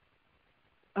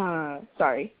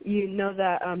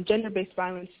gender-based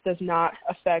violence does not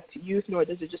affect youth, nor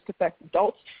does it just affect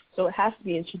adults. So it has to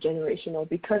be intergenerational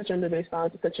because gender-based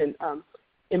violence is such an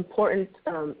important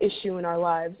issue in our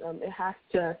lives. You have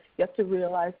to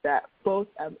realize that both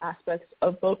aspects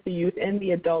of both the youth and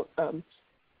the adult,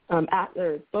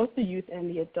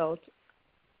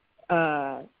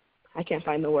 I can't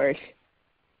find the word.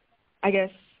 I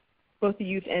guess both the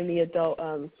youth and the adult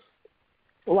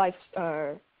life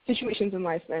situations in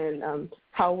life and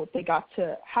how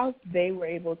they were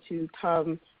able to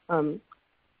come.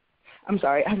 I'm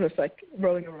sorry, I'm just like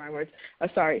rolling over my words.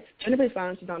 Gender-based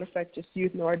violence does not affect just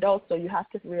youth nor adults, so you have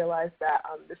to realize that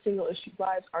the single-issue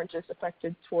lives aren't just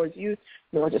affected towards youth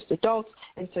nor just adults,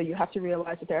 and so you have to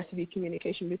realize that there has to be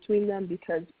communication between them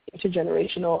because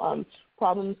intergenerational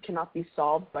problems cannot be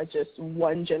solved by just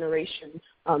one generation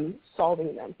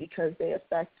solving them because they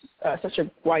affect such a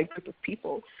wide group of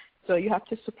people. So you have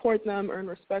to support them, earn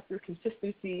respect through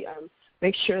consistency,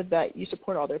 make sure that you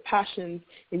support all their passions,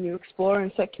 and you explore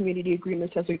and set community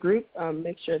agreements as a group.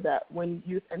 Make sure that when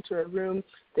youth enter a room,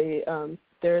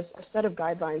 there's a set of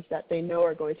guidelines that they know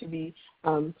are going to be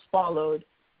followed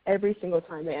every single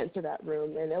time they enter that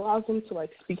room, and it allows them to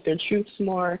speak their truths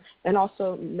more, and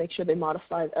also make sure you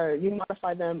modify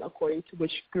them according to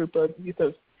which group of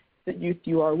the youth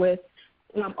you are with.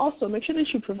 Also, make sure that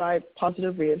you provide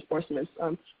positive reinforcements.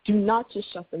 Do not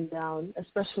just shut them down,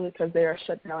 especially because they are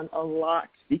shut down a lot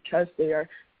because they are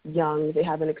young, they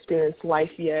haven't experienced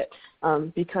life yet,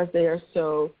 because they are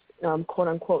so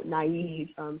quote-unquote naive.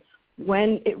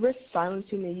 When it risks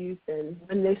silencing the youth, and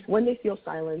when they feel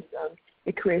silenced,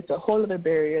 it creates a whole other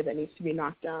barrier that needs to be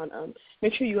knocked down.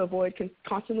 Make sure you avoid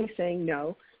constantly saying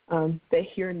no. They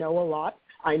hear no a lot.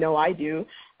 I know I do.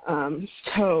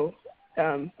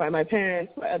 By my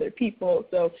parents, by other people.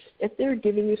 So if they're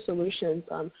giving you solutions,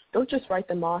 don't just write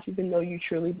them off even though you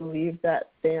truly believe that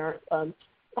they aren't.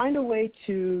 Find a way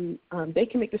to, they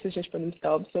can make decisions for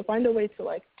themselves. So find a way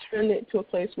to turn it to a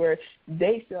place where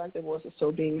they feel like their voice is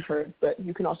still being heard, but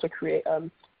you can also create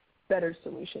better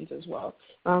solutions as well.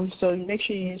 So make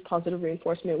sure you use positive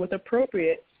reinforcement with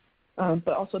appropriate, but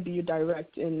also be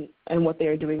direct in what they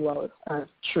are doing well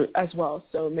as well.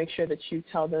 So make sure that you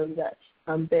tell them that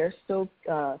they're still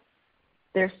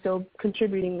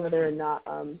contributing whether or not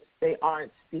they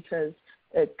aren't, because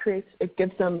it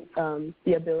gives them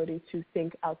the ability to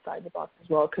think outside the box as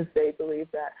well, because they believe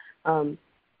that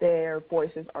their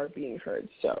voices are being heard.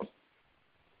 So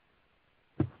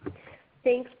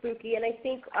thanks, Buki. And I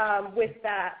think with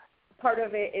that, part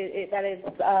of it that is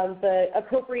the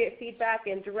appropriate feedback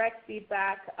and direct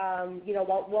feedback,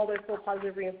 while there's still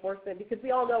positive reinforcement, because we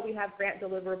all know we have grant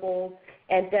deliverables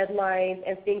and deadlines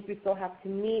and things we still have to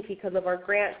meet because of our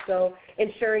grant. So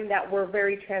ensuring that we're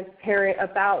very transparent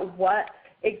about what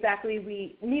exactly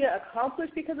we need to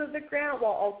accomplish because of the grant,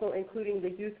 while also including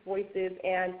the youth voices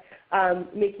and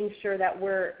making sure that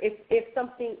if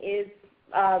something is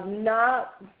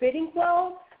not fitting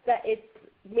well, that it's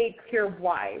made clear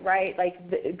why, right?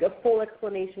 A full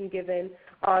explanation given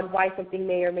on why something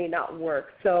may or may not work.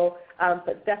 So,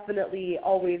 but definitely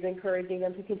always encouraging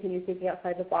them to continue thinking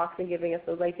outside the box and giving us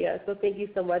those ideas. So thank you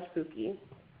so much, Buki.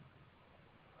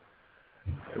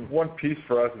 One piece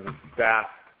for us as a staff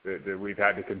that we've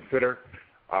had to consider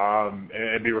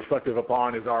and be reflective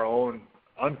upon is our own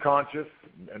unconscious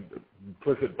and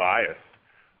implicit bias.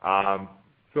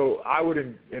 So I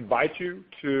would invite you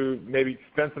to maybe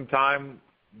spend some time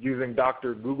using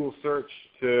Dr. Google search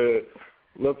to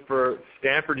look for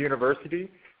Stanford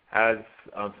University has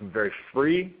some very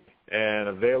free and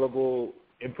available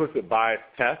implicit bias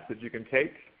tests that you can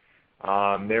take.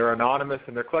 They're anonymous,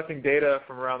 and they're collecting data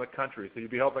from around the country. So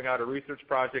you'd be helping out a research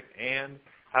project and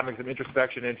having some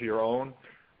introspection into your own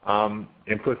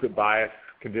implicit bias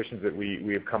conditions that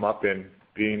we have come up in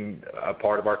being a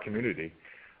part of our community.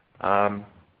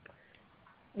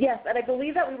 Yes, and I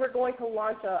believe that we were going to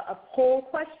launch a poll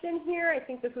question here. I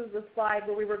think this was the slide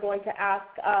where we were going to ask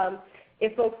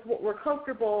if folks were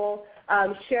comfortable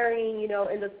sharing,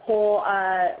 in this poll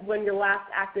when your last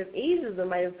act of ageism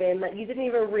might have been that you didn't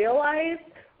even realize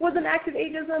was an act of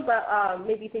ageism, but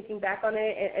maybe thinking back on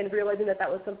it and realizing that that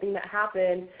was something that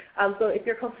happened. So if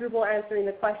you're comfortable answering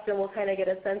the question, we'll kind of get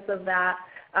a sense of that.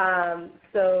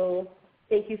 So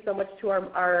thank you so much to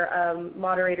our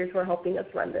moderators who are helping us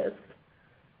run this.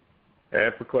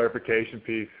 And for clarification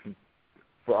piece,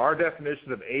 for our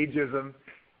definition of ageism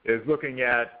is looking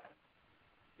at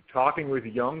talking with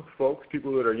young folks,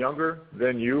 people that are younger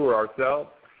than you or ourselves,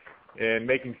 and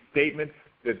making statements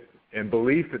and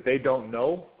beliefs that they don't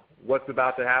know what's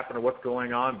about to happen or what's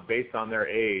going on based on their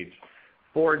age.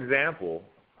 For example,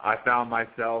 I found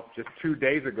myself just 2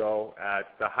 days ago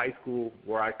at the high school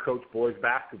where I coach boys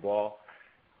basketball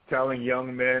telling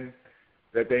young men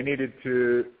that they needed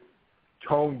to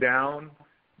tone down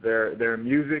their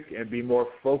music and be more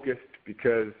focused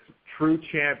because true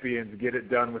champions get it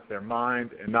done with their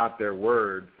mind and not their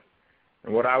words.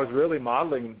 And what I was really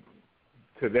modeling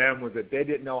to them was that they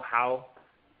didn't know how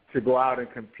to go out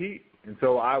and compete. And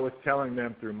so I was telling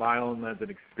them through my own lens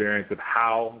and experience of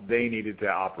how they needed to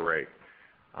operate.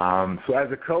 So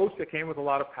as a coach, that came with a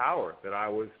lot of power, that I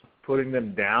was putting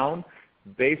them down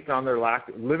based on their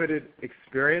limited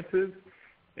experiences,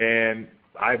 and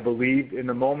I believed in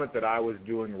the moment that I was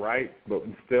doing right, but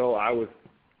still I was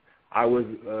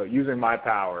using my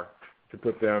power to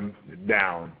put them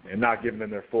down and not giving them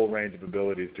their full range of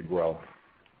abilities to grow.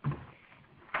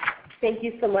 Thank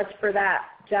you so much for that,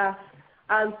 Jeff.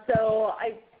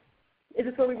 Is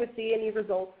this where we would see any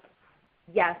results?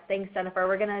 Yes, thanks, Jennifer.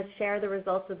 We're going to share the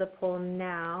results of the poll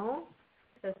now.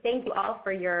 So thank you all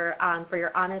for your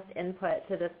honest input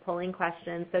to this polling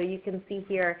question. So you can see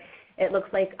here, it looks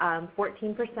like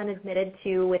 14% admitted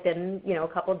to within a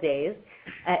couple days,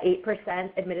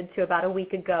 8% admitted to about a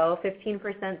week ago,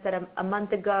 15% said a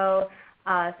month ago,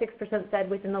 6% said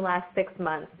within the last 6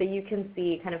 months. So you can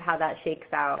see kind of how that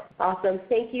shakes out. Awesome.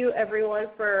 Thank you, everyone,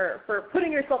 for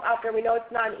putting yourself out there. We know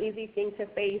it's not an easy thing to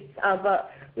face, but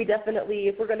we definitely,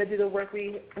 if we're going to do the work,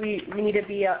 we need to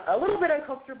be a little bit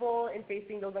uncomfortable in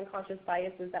facing those unconscious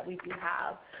biases that we do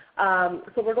have.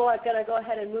 So we're going to go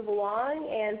ahead and move along.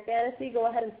 And Fanisee,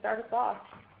 go ahead and start us off.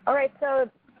 All right. So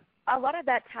a lot of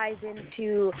that ties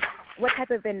into what type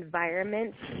of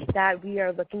environment that we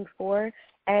are looking for.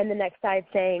 And the next side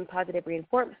saying positive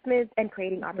reinforcement and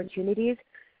creating opportunities.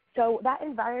 So that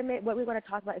environment, what we want to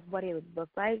talk about is what it would look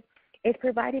like. It's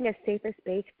providing a safer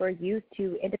space for youth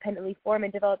to independently form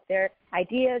and develop their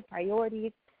ideas,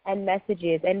 priorities, and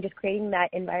messages, and just creating that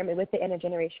environment with the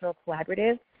intergenerational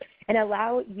collaborative, and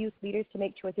allow youth leaders to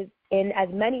make choices in as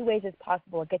many ways as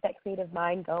possible, get that creative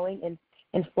mind going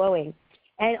and flowing.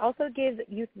 And also give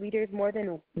youth leaders more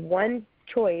than one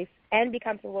choice and be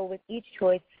comfortable with each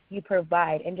choice you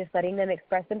provide, and just letting them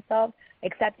express themselves,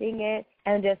 accepting it,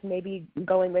 and just maybe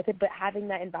going with it, but having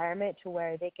that environment to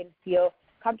where they can feel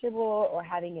comfortable or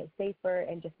having it safer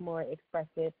and just more expressive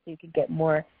so you can get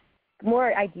more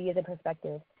ideas and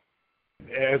perspectives.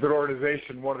 As an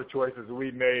organization, one of the choices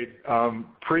we made,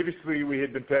 previously we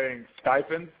had been paying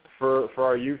stipends for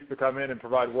our youth to come in and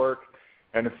provide work,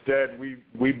 and instead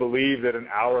we believe that an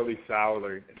hourly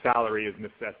salary is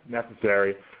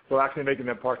necessary. So actually making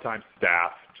them part-time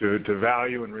staff to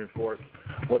value and reinforce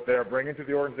what they're bringing to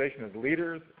the organization as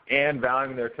leaders, and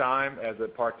valuing their time as a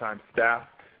part-time staff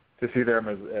to see them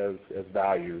as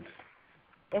valued.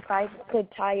 If I could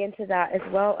tie into that as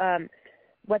well,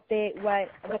 what the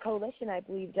coalition, I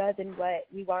believe, does and what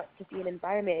we want to see in an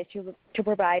environment is to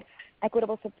provide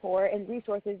equitable support and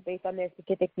resources based on their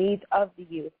specific needs of the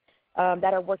youth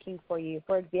that are working for you.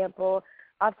 For example,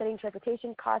 offsetting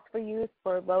transportation costs for youth,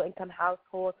 for low-income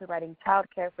households, providing child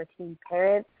care for teen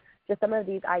parents, just some of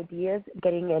these ideas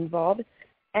getting involved.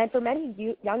 And for many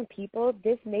young people,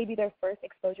 this may be their first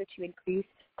exposure to increased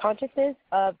consciousness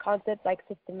of concepts like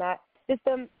systemic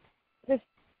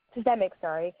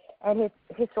and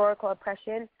historical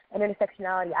oppression and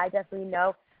intersectionality. I definitely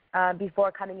know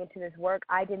before coming into this work,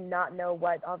 I did not know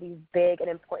what all these big and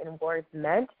important words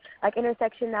meant, like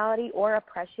intersectionality or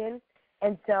oppression.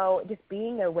 And so just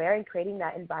being aware and creating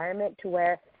that environment to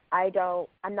where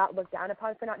I'm not looked down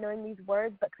upon for not knowing these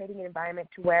words, but creating an environment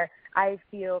to where I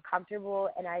feel comfortable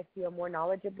and I feel more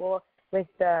knowledgeable with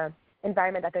the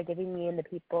environment that they're giving me and the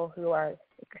people who are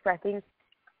expressing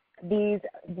this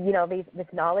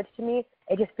knowledge to me.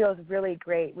 It just feels really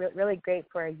great, really great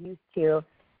for a youth to,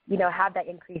 have that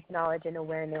increased knowledge and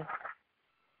awareness.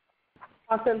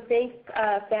 Awesome. Thanks,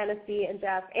 Fanisee and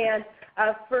Jeff. And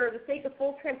for the sake of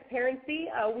full transparency,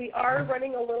 we are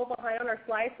running a little behind on our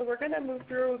slides, so we're going to move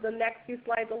through the next few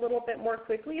slides a little bit more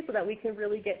quickly so that we can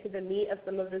really get to the meat of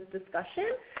some of this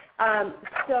discussion.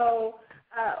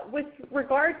 With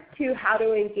regards to how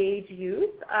to engage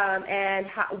youth and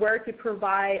where to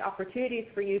provide opportunities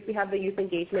for youth, we have the Youth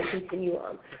Engagement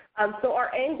Continuum. So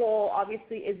our end goal,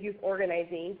 obviously, is youth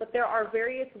organizing, but there are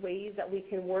various ways that we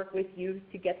can work with youth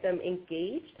to get them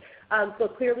engaged. So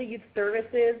clearly youth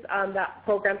services that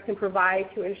programs can provide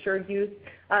to ensure youth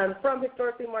from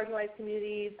historically marginalized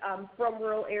communities, from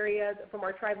rural areas, from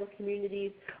our tribal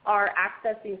communities are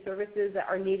accessing services that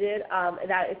are needed.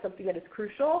 That is something that is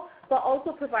crucial, but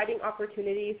also providing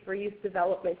opportunities for youth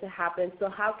development to happen. So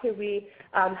how can we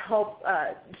help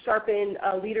sharpen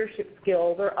leadership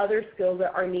skills or other skills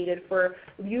that are needed for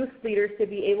youth leaders to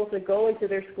be able to go into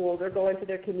their schools or go into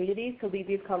their communities to lead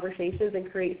these conversations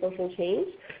and create social change.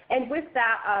 And with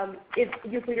that,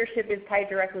 youth leadership is tied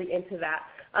directly into that.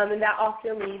 And that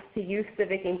often leads to youth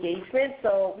civic engagement.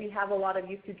 So we have a lot of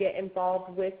youth who get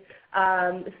involved with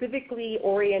civically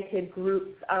oriented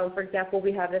groups. For example,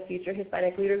 we have the Future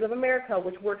Hispanic Leaders of America,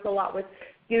 which works a lot with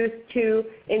youth to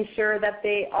ensure that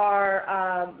they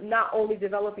are not only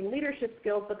developing leadership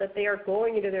skills, but that they are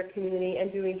going into their community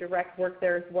and doing direct work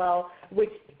there as well,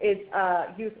 which is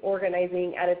youth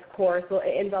organizing at its core. So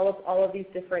it envelops all of these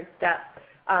different steps.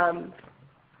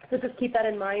 So just keep that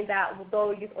in mind that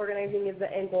although youth organizing is the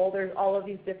end goal, there's all of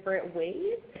these different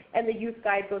ways, and the youth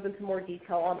guide goes into more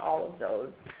detail on all of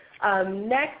those.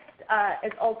 Next,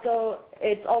 it's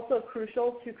also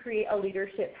crucial to create a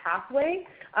leadership pathway.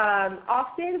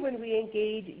 Often when we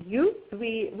engage youth,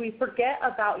 we forget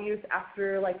about youth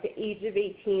after like the age of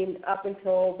 18 up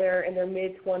until they're in their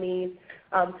mid-20s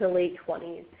to late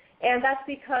 20s. And that's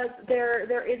because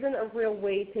there isn't a real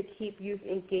way to keep youth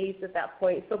engaged at that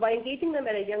point. So by engaging them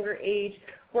at a younger age,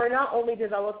 we're not only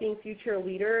developing future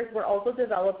leaders, we're also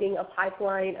developing a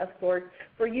pipeline of sorts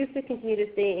for youth to continue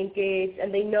to stay engaged,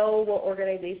 and they know what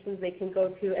organizations they can go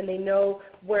to, and they know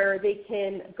where they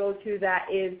can go to that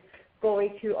is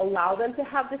going to allow them to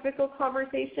have difficult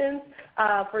conversations.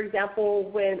 For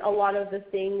example, when a lot of the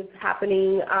things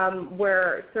happening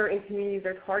where certain communities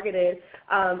are targeted,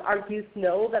 our youth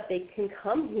know that they can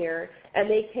come here and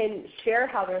they can share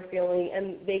how they're feeling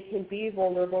and they can be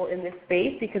vulnerable in this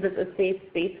space because it's a safe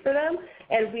space for them.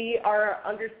 And we are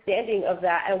understanding of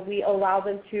that, and we allow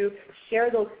them to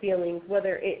share those feelings,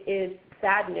 whether it is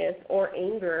sadness or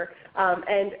anger,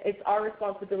 and it's our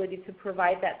responsibility to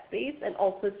provide that space and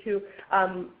also to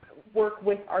work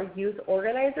with our youth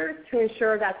organizers to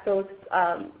ensure that those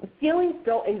feelings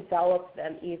don't envelop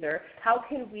them either. How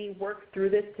can we work through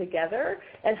this together,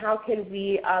 and how can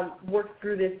we work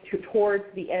through this towards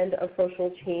the end of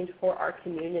social change for our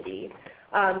community?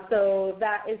 So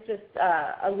that is just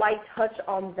a light touch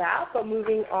on that, but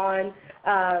moving on.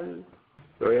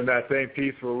 So in that same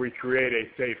piece where we create a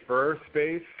safer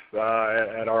space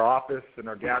at our office and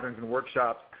our gatherings and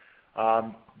workshops,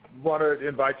 want to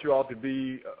invite you all to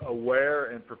be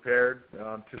aware and prepared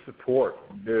to support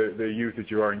the youth that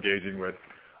you are engaging with.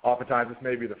 Oftentimes this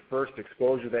may be the first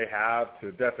exposure they have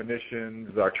to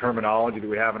definitions, our terminology that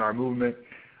we have in our movement,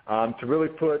 to really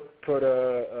put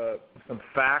some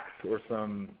facts or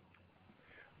some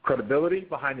credibility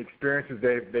behind the experiences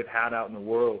they've had out in the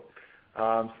world.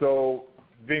 So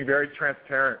being very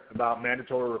transparent about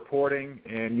mandatory reporting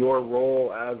and your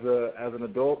role as an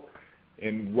adult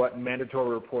and what mandatory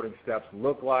reporting steps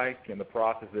look like and the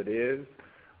process it is.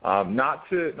 Not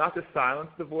to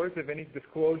silence the voice of any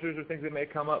disclosures or things that may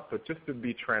come up, but just to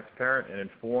be transparent and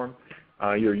inform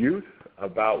your youth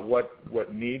about what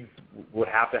needs would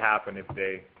have to happen if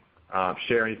they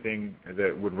share anything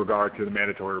that with regard to the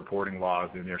mandatory reporting laws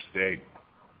in their state.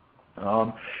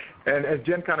 And as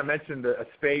Jen kind of mentioned, a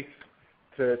space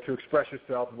to express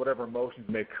yourself, whatever emotions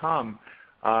may come.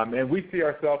 And we see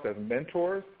ourselves as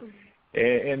mentors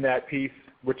in that piece,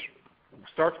 which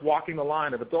starts walking the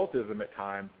line of adultism at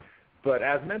times. But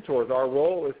as mentors, our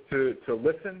role is to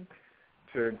listen,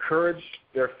 to encourage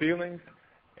their feelings,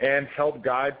 and help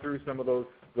guide through some of those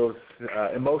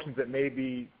emotions that may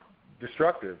be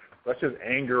destructive, such as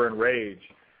anger and rage.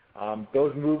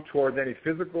 Those move towards any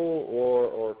physical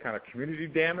or kind of community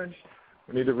damage.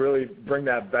 We need to really bring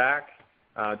that back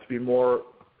to be more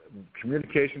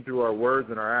communication through our words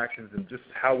and our actions, and just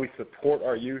how we support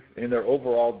our youth in their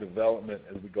overall development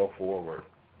as we go forward.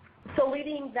 So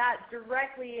leading that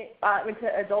directly into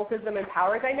adultism and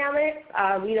power dynamics,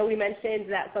 we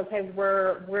mentioned that sometimes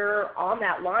we're on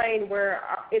that line where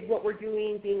is what we're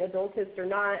doing being adultist or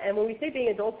not. And when we say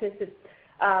being adultist, it's,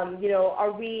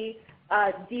 are we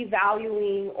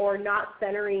devaluing or not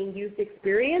centering youth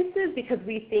experiences because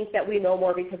we think that we know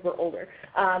more because we're older,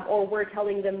 or we're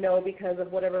telling them no because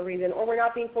of whatever reason, or we're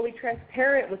not being fully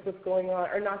transparent with what's going on,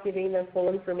 or not giving them full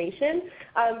information.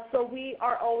 So we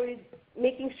are always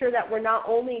making sure that we're not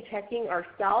only checking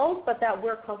ourselves, but that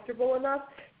we're comfortable enough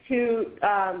to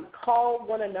call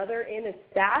one another in as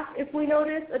staff if we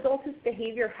notice adultist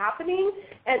behavior happening.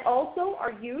 And also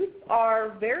our youth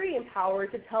are very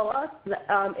empowered to tell us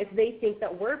if they think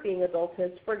that we're being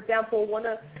adultist. For example,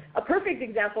 a perfect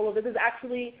example of this is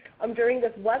actually during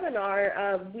this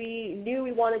webinar, we knew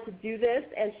we wanted to do this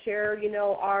and share,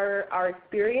 our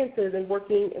experiences in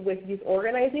working with youth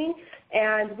organizing.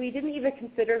 And we didn't even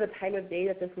consider the time of day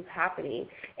that this was happening.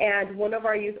 And one of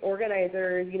our youth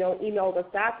organizers, emailed us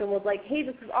back and was like, hey,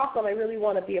 this is awesome. I really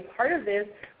want to be a part of this.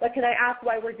 But can I ask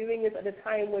why we're doing this at a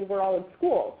time when we're all in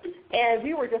school? And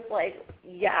we were just like,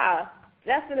 yeah,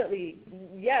 definitely.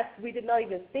 Yes, we did not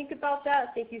even think about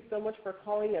that. Thank you so much for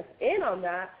calling us in on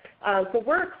that. So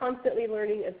we're constantly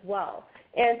learning as well.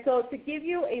 And so to give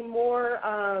you a more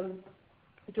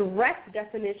direct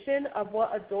definition of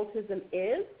what adultism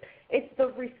is, it's the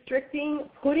restricting,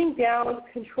 putting down,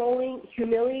 controlling,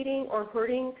 humiliating, or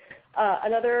hurting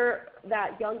another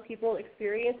that young people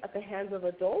experience at the hands of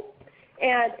adults.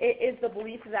 And it is the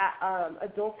belief that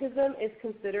adultism is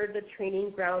considered the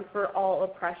training ground for all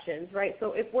oppressions, right?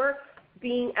 So if we're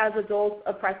being as adults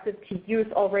oppressive to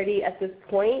youth already at this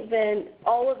point, then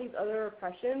all of these other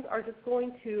oppressions are just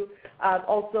going to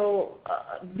also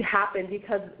happen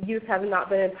because youth have not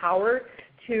been empowered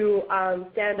to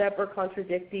stand up or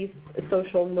contradict these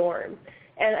social norms.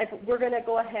 And we're going to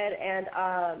go ahead and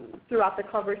throughout the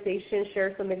conversation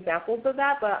share some examples of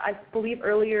that, but I believe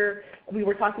earlier we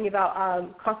were talking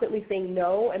about constantly saying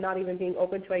no and not even being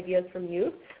open to ideas from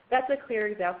youth. That's a clear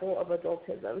example of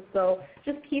adultism. So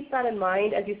just keep that in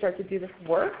mind as you start to do this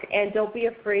work, and don't be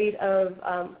afraid of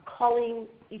calling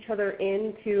each other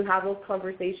in to have those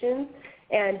conversations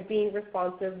and being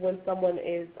responsive when someone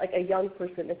is, like a young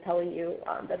person is telling you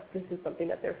that this is something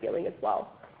that they're feeling as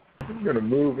well. I'm going to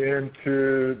move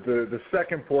into the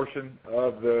second portion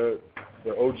of the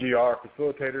OGR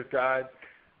Facilitators Guide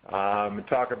and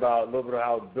talk about a little bit of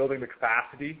how building the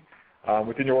capacity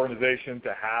within your organization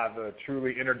to have a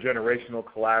truly intergenerational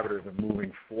collaborative and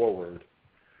moving forward.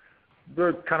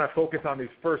 We're kind of focused on these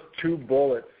first two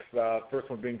bullets, first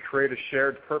one being create a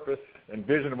shared purpose and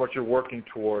vision of what you're working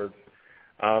towards.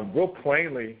 Real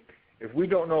plainly, if we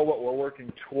don't know what we're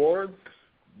working towards,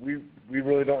 we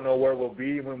really don't know where we'll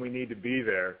be when we need to be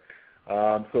there.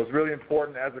 So it's really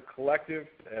important as a collective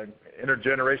and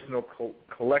intergenerational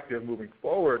collective moving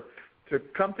forward to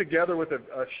come together with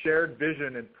a shared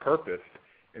vision and purpose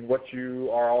in what you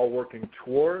are all working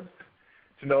towards,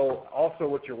 to know also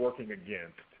what you're working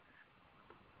against.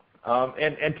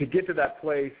 And to get to that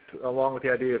place, along with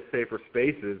the idea of safer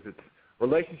spaces,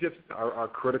 relationships are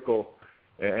critical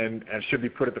and should be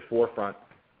put at the forefront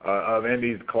of any of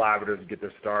these collaboratives to get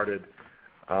this started.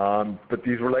 But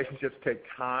these relationships take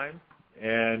time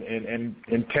and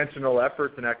intentional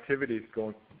efforts and activities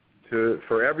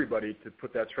for everybody to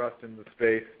put that trust in the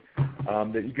space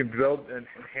that you can build and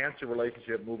enhance your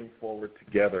relationship moving forward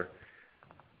together.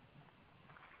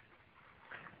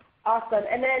 Awesome.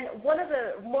 And then one of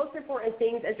the most important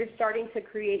things as you're starting to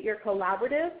create your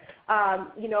collaborative,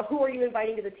 who are you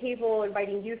inviting to the table,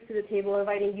 inviting youth to the table,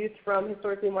 inviting youth from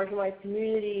historically marginalized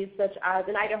communities, such as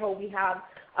in Idaho we have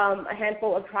a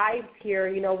handful of tribes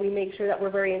here. We make sure that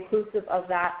we're very inclusive of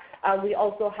that. We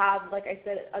also have, like I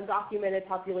said, undocumented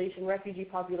population, refugee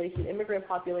population, immigrant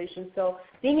population. So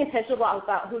being intentional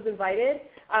about who's invited.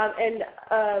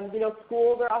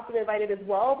 Schools are often invited as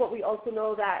well, but we also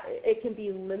know that it can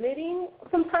be limiting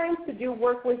sometimes to do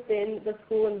work within the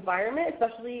school environment,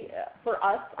 especially for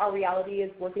us. Our reality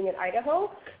is working in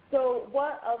Idaho. So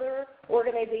what other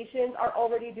organizations are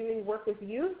already doing work with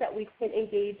youth that we can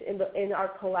engage in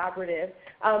our collaborative?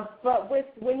 But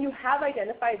when you have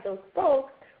identified those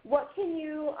folks, what can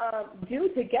you do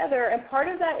together? And part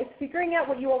of that is figuring out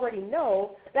what you already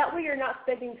know. That way you're not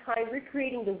spending time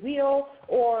recreating the wheel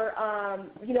or,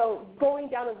 going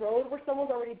down a road where someone's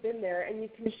already been there, and you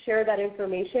can share that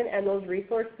information and those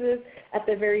resources at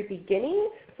the very beginning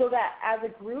so that as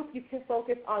a group you can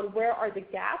focus on where are the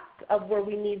gaps of where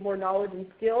we need more knowledge and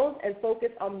skills and focus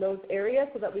on those areas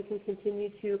so that we can continue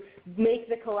to make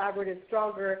the collaborative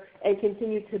stronger and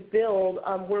continue to build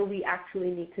where we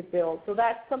actually need to build. So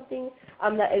that's something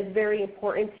that is very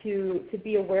important to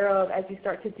be aware of as you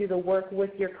start to do the work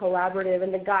with your collaborative,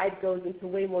 and the guide goes into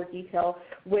way more detail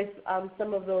with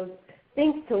some of those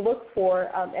things to look for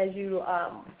as you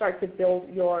start to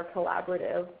build your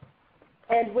collaborative.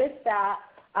 And with that,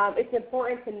 it's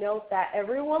important to note that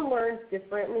everyone learns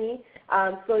differently,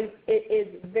 so it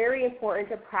is very important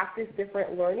to practice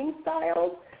different learning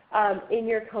styles in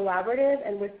your collaborative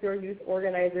and with your youth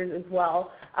organizers as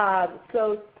well.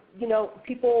 So, you know,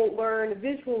 people learn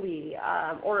visually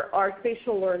or are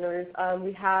spatial learners.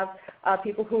 We have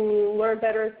people who learn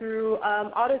better through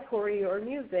auditory or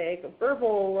music,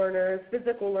 verbal learners,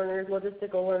 physical learners,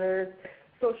 logistical learners,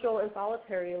 social and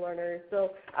solitary learners.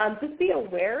 So just be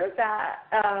aware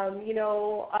that, you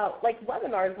know, like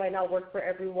webinars might not work for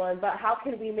everyone, but how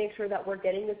can we make sure that we're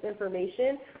getting this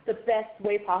information the best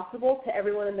way possible to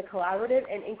everyone in the collaborative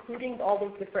and including all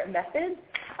those different methods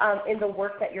in the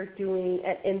work that you're doing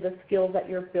and in the skills that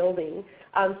you're building.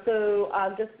 So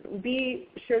just be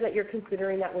sure that you're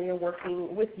considering that when you're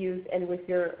working with youth and with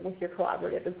your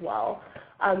collaborative as well.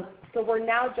 So we're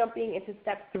now jumping into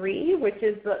step 3, which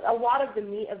is a lot of the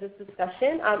meat of this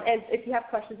discussion. And if you have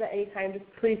questions at any time, just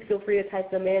please feel free to type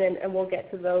them in and we'll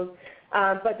get to those.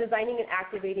 But designing and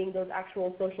activating those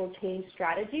actual social change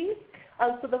strategies.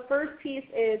 So the first piece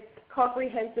is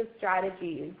comprehensive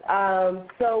strategies.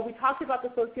 So we talked about the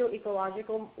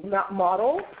socio-ecological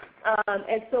model.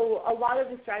 And so a lot of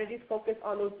the strategies focus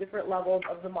on those different levels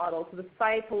of the model, so the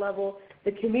societal level,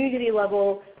 the community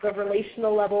level, the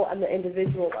relational level, and the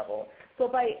individual level.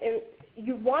 So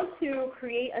you want to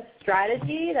create a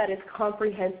strategy that is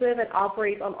comprehensive and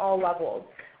operates on all levels.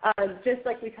 Just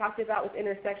like we talked about with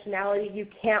intersectionality, you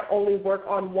can't only work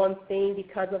on one thing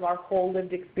because of our whole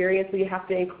lived experience, so you have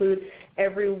to include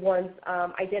everyone's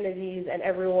identities and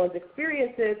everyone's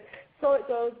experiences. So it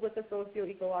goes with the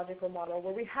socio-ecological model,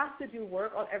 where we have to do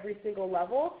work on every single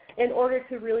level in order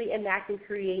to really enact and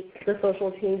create the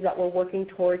social change that we're working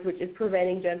towards, which is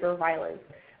preventing gender violence.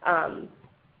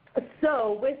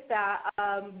 So with that,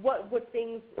 what would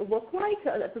things look like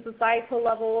at the societal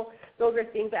level? Those are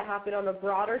things that happen on a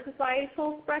broader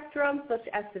societal spectrum, such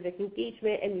as civic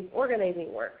engagement and youth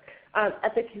organizing work.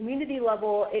 At the community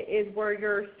level, it is where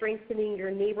you're strengthening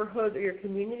your neighborhoods or your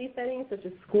community settings, such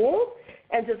as schools,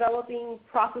 and developing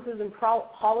processes and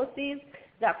policies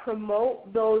that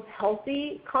promote those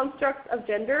healthy constructs of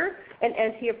gender and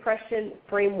anti-oppression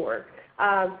framework.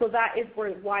 So that is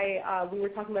why we were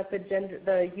talking about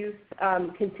the youth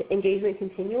engagement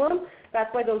continuum. That's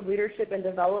why those leadership and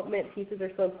development pieces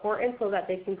are so important, so that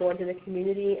they can go into the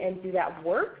community and do that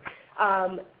work.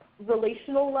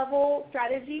 Relational level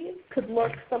strategies could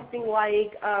look something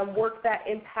like work that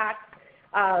impacts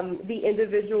the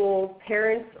individual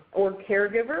parents or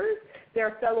caregivers,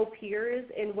 their fellow peers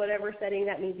in whatever setting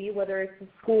that may be, whether it's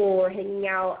school or hanging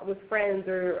out with friends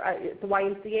or the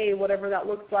YMCA, whatever that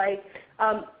looks like,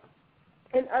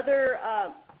 and other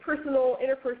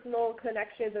interpersonal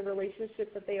connections and relationships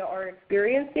that they are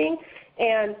experiencing,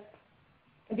 and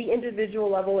the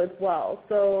individual level as well.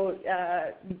 So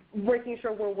making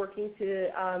sure we're working to,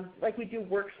 like we do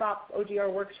workshops,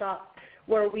 OGR workshops,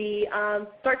 where we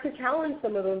start to challenge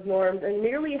some of those norms and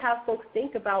merely have folks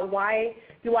think about, why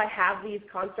do I have these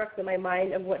constructs in my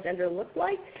mind of what gender looks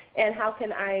like, and how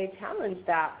can I challenge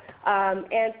that?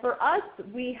 And for us,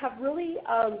 we have really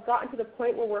gotten to the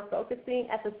point where we're focusing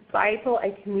at the societal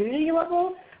and community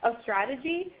level of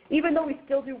strategy, even though we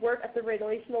still do work at the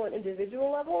relational and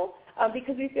individual level,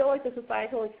 because we feel like the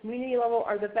societal and community level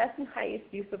are the best and highest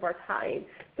use of our time.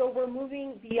 So we're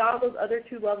moving beyond those other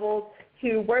two levels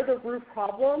to where the root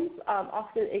problems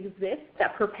often exist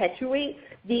that perpetuate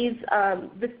this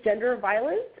gender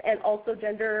violence and also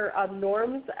gender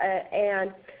norms.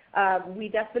 And we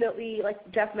definitely, like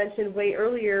Jeff mentioned way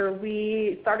earlier,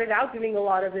 we started out doing a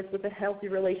lot of this with a healthy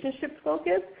relationships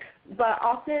focus, but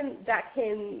often that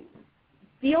can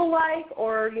feel like,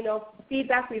 or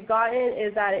feedback we've gotten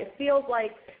is that it feels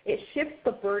like it shifts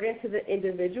the burden to the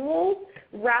individuals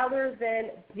rather than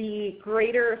the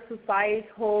greater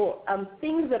societal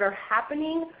things that are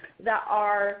happening that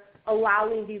are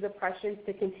allowing these oppressions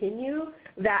to continue,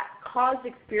 that cause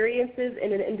experiences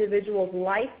in an individual's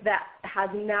life that has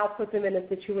now put them in a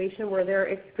situation where they're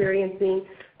experiencing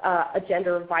a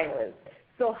gender violence.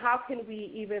 So how can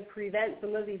we even prevent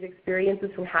some of these experiences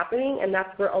from happening? And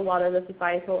that's where a lot of the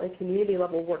societal and community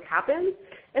level work happens.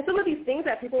 And some of these things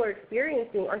that people are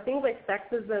experiencing are things like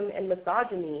sexism and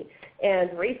misogyny and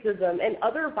racism and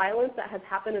other violence that has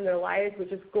happened in their lives,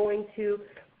 which is going to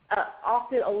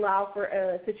often allow for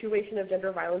a situation of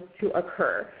gender violence to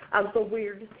occur. So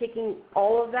we're just taking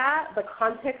all of that, the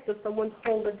context of someone's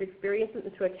whole lived experiences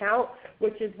into account,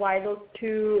 which is why those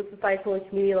two societal and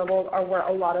community levels are where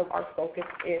a lot of our focus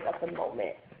is at the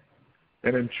moment.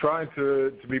 And in trying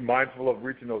to be mindful of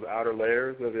reaching those outer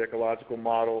layers of the ecological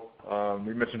model,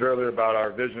 we mentioned earlier about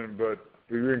our vision, but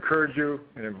we encourage you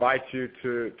and invite you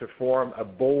to form a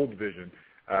bold vision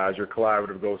as your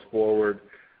collaborative goes forward.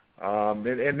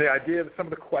 And the idea of some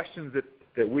of the questions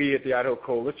that we at the Idaho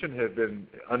Coalition have been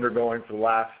undergoing for the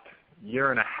last year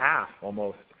and a half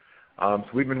almost. So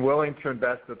we've been willing to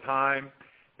invest the time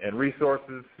and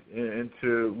resources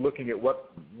into looking at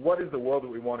what is the world that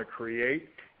we want to create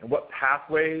and what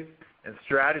pathways and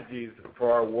strategies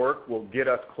for our work will get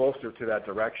us closer to that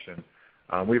direction.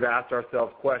 We've asked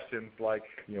ourselves questions like,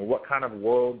 what kind of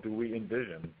world do we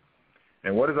envision?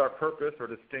 And what is our purpose or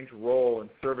distinct role and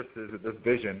services of this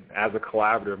vision as a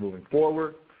collaborative moving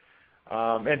forward?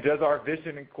 And does our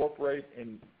vision incorporate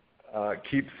and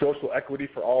keep social equity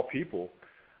for all people?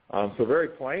 So very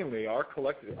plainly, our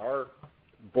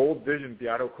bold vision of the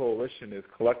Idaho Coalition is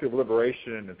collective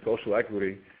liberation and social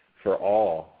equity for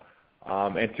all.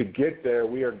 And to get there,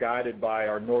 we are guided by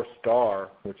our North Star,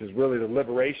 which is really the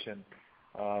liberation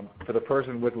for the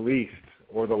person with least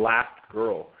or the last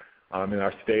girl. In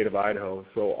our state of Idaho.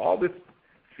 So all this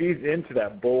feeds into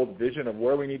that bold vision of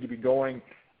where we need to be going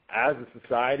as a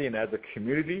society and as a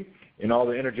community in all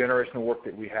the intergenerational work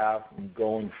that we have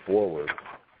going forward.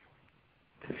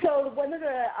 So one of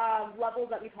the levels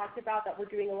that we talked about that we're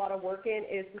doing a lot of work in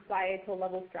is societal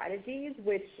level strategies,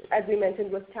 which, as we mentioned,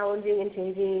 was challenging and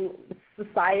changing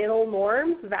societal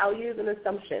norms, values, and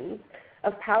assumptions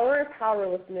of power and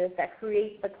powerlessness that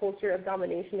create the culture of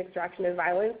domination, extraction, and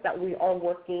violence that we are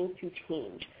working to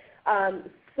change.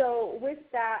 So with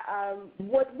that,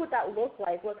 what would that look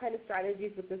like? What kind of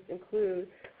strategies would this include?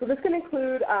 So this can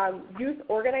include youth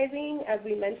organizing, as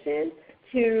we mentioned,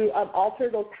 to alter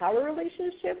those power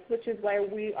relationships, which is why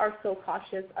we are so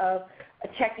cautious of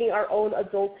checking our own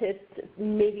adultist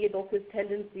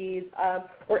tendencies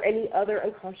or any other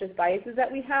unconscious biases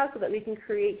that we have so that we can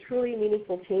create truly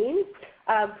meaningful change,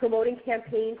 promoting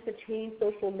campaigns to change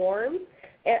social norms,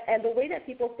 and the way that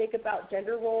people think about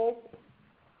gender roles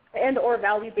and or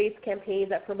value-based campaigns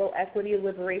that promote equity,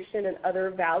 liberation, and other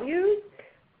values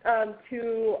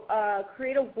to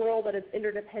create a world that is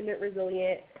interdependent,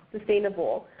 resilient,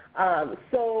 sustainable.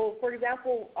 So, for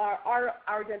example,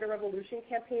 our Gender Revolution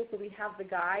campaign, so we have the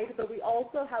guide, but we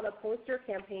also have a poster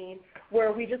campaign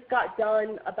where we just got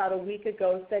done about a week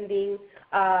ago sending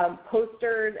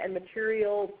posters and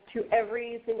materials to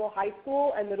every single high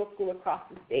school and middle school across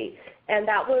the state. And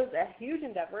that was a huge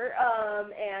endeavor,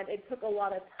 and it took a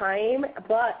lot of time,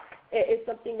 but it's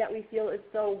something that we feel is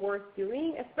so worth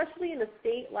doing, especially in a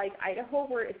state like Idaho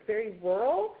where it's very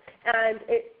rural and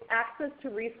access to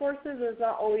resources is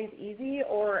not always easy,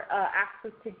 or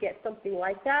access to get something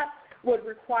like that would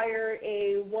require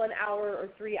a 1 hour or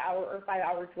 3 hour or 5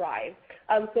 hour drive.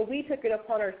 So we took it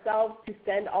upon ourselves to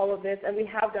send all of this, and we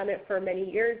have done it for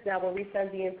many years now where we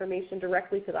send the information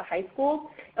directly to the high schools,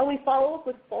 and we follow up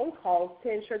with phone calls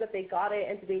to ensure that they got it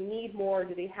and do they need more,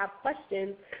 do they have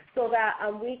questions, so that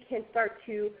we can start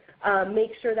to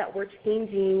make sure that we're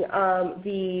changing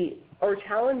or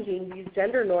challenging these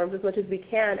gender norms as much as we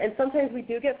can. And sometimes we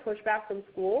do get pushback from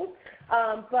schools,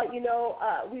 but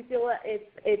we feel that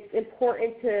it's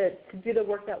important to do the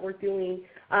work that we're doing.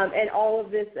 And all of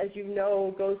this, as you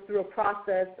know, goes through a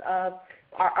process of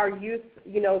our youth,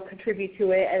 contribute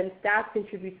to it, and staff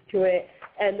contributes to it.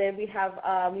 And then we have,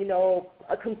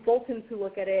 a consultant to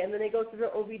look at it, and then it goes through the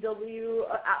OVW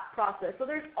process. So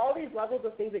there's all these levels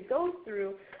of things it goes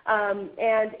through,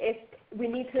 and if we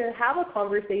need to have a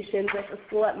conversation with a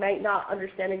school that might not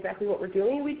understand exactly what we're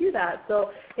doing, we do that.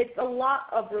 So it's a lot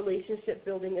of relationship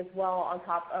building as well on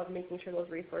top of making sure those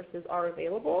resources are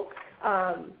available.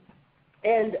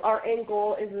 And our end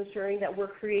goal is ensuring that we're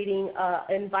creating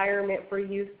an environment for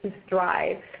youth to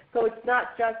thrive. So it's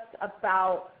not just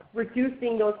about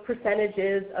reducing those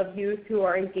percentages of youth who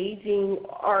are engaging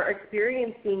or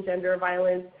experiencing gender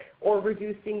violence, or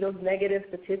reducing those negative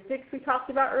statistics we talked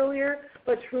about earlier,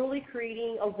 but truly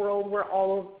creating a world where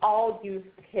all youth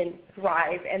can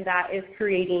thrive, and that is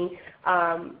creating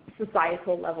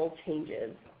societal level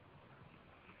changes.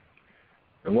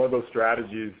 And one of those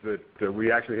strategies that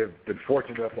we actually have been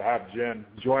fortunate enough to have Jen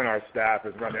join our staff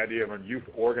is around the idea of youth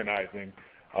organizing.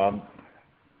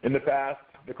 In the past,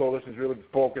 the coalition has really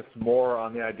focused more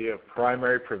on the idea of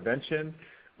primary prevention,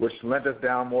 which lent us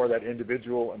down more that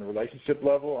individual and the relationship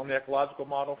level on the ecological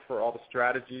model for all the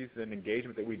strategies and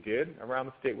engagement that we did around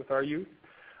the state with our youth.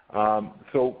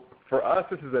 So for us,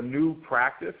 this is a new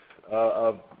practice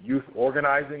of youth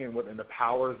organizing and the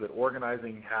powers that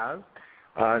organizing has,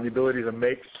 and the ability to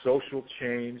make social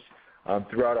change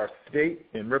throughout our state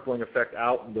and rippling effect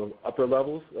out in the upper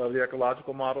levels of the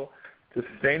ecological model to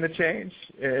sustain the change,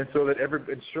 and so that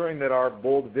ensuring that our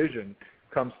bold vision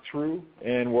comes true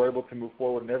and we're able to move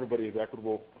forward and everybody is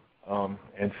equitable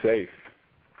and safe.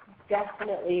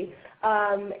 Definitely.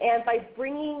 And by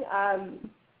bringing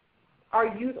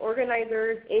our youth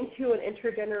organizers into an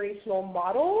intergenerational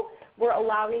model, we're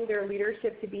allowing their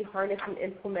leadership to be harnessed and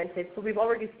implemented. So we've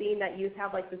already seen that youth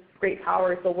have like this great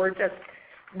power, so we're just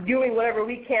doing whatever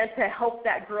we can to help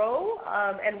that grow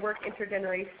and work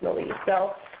intergenerationally.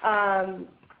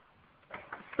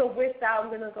 So with that, I'm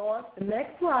going to go on to the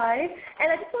next slide.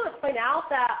 And I just want to point out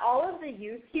that all of the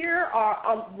youth here are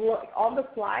on the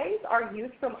slides are youth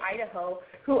from Idaho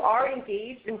who are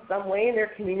engaged in some way in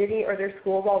their community or their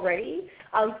schools already.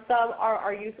 Some are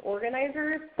our youth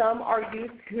organizers. Some are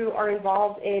youth who are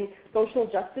involved in social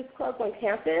justice clubs on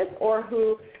campus, or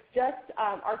who just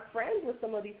are friends with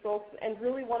some of these folks and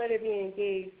really wanted to be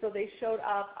engaged. So they showed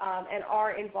up and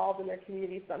are involved in their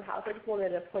community somehow. So I just wanted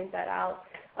to point that out.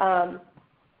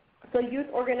 So youth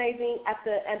organizing at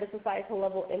the societal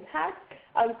level impact.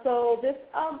 So this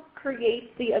creates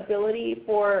the ability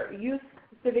for youth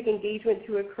civic engagement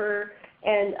to occur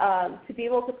and to be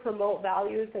able to promote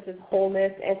values such as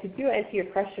wholeness and to do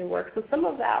anti-oppression work. So some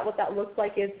of that, what that looks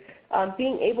like is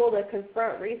being able to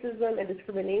confront racism and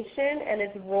discrimination and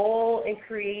its role in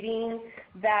creating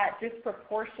that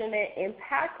disproportionate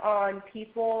impact on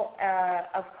people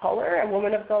of color and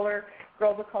women of color,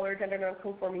 girls of color, gender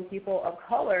nonconforming people of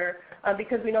color,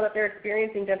 because we know that they're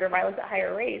experiencing gender violence at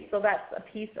higher rates. So that's a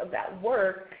piece of that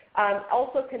work.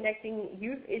 Also connecting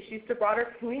youth issues to broader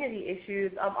community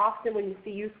issues. Often when you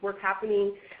see youth work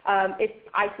happening, it's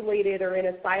isolated or in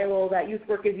a silo that youth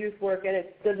work is youth work and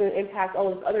it doesn't impact all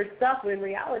this other stuff, when in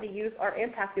reality youth are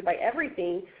impacted by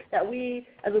everything that we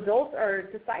as adults are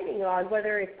deciding on,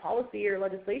 whether it's policy or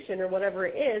legislation or whatever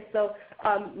it is. So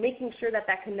making sure that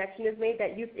that connection is made,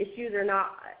 that youth issues are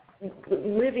not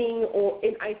living or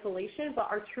in isolation, but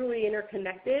are truly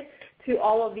interconnected to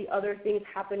all of the other things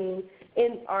happening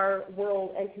in our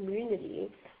world and community.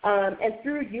 And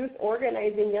through youth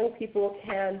organizing, young people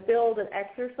can build and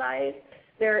exercise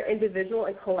their individual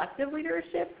and collective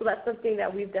leadership. So that's something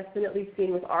that we've definitely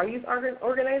seen with our youth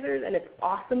organizers, and it's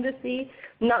awesome to see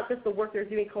not just the work they're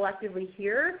doing collectively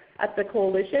here at the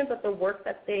coalition, but the work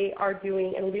that they are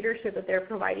doing and leadership that they're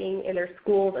providing in their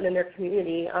schools and in their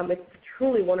community. It's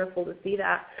truly wonderful to see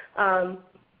that.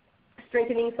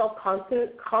 Strengthening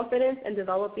self-confidence and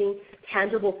developing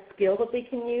tangible skills that they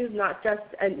can use, not just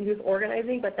in youth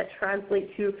organizing, but that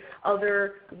translate to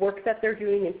other work that they're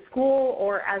doing in school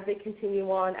or as they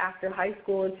continue on after high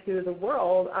school into the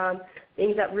world,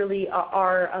 things that really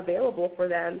are available for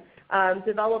them.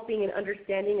 Developing an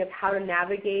understanding of how to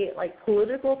navigate like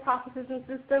political processes and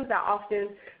systems that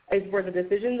often is where the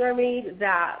decisions are made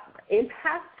that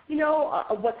impact,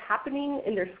 what's happening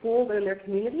in their schools and in their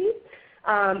communities.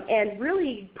 And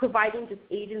really providing just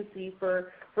agency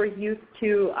for youth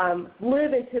to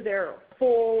live into their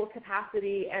full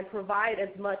capacity and provide as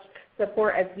much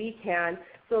support as we can,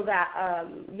 so that,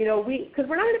 because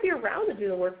we're not going to be around to do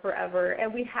the work forever,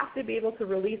 and we have to be able to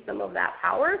release some of that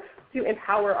power to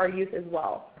empower our youth as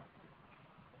well.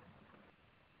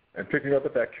 And picking up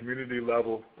at that community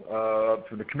level,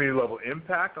 from the community level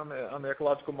impact on the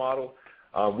ecological model,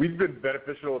 we've been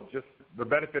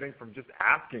benefiting from just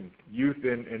asking youth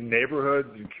in neighborhoods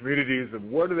and communities of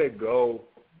where do they go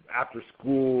after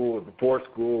school or before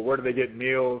school, where do they get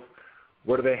meals,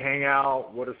 where do they hang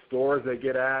out, what are stores they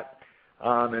get at,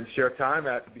 and share time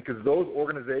at, because those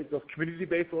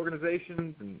community-based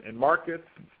organizations and markets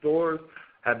and stores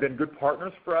have been good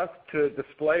partners for us to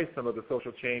display some of the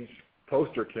social change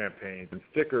poster campaigns and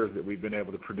stickers that we've been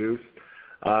able to produce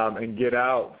and get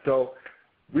out. So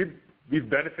we've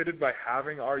benefited by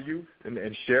having our youth and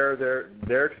share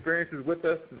their experiences with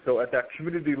us. And so at that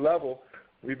community level,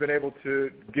 we've been able to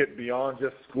get beyond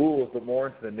just schools, but more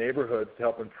into the neighborhoods to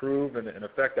help improve and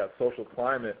affect that social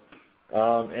climate,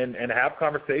 and have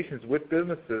conversations with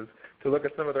businesses to look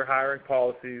at some of their hiring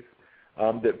policies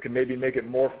that can maybe make it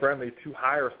more friendly to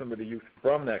hire some of the youth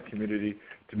from that community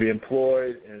to be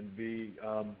employed and be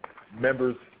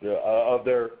members of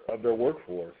their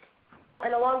workforce.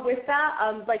 And along with that,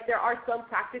 there are some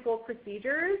practical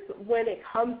procedures when it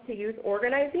comes to youth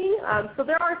organizing. So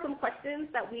there are some questions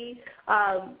that we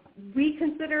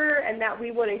consider and that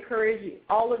we would encourage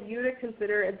all of you to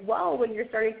consider as well when you're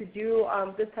starting to do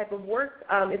this type of work,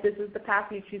 if this is the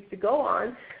path you choose to go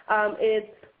on.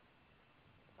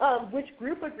 Which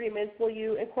group agreements will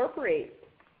you incorporate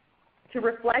to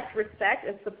reflect, respect,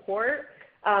 and support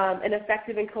an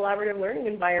effective and collaborative learning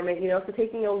environment? So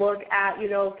taking a look at,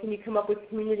 can you come up with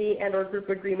community and or group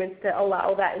agreements to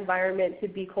allow that environment to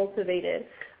be cultivated?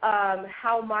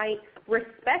 How might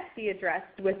respect be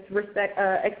addressed with respect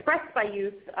expressed by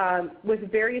youth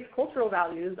with various cultural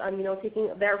values, taking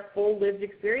their full lived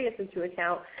experience into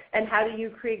account, and how do you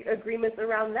create agreements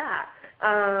around that?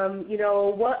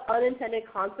 What unintended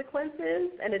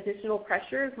consequences and additional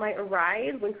pressures might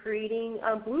arise when creating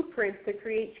blueprints to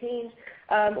create change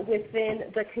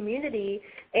within the community?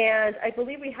 And I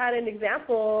believe we had an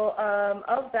example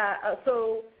of that.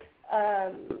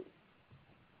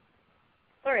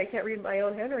 Sorry, I can't read my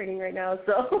own handwriting right now.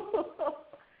 So.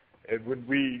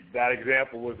 That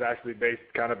example was actually based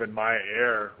kind of in my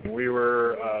era. We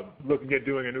were looking at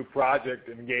doing a new project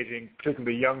and engaging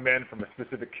particularly young men from a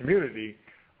specific community,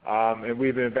 and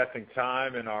we've been investing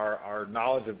time and our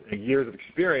knowledge and years of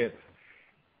experience.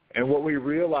 And what we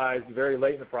realized very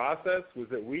late in the process was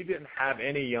that we didn't have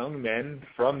any young men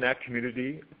from that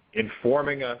community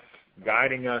informing us,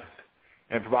 guiding us,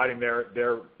 and providing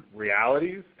their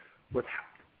realities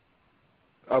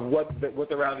of what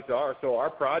the realities are. So our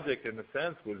project, in a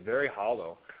sense, was very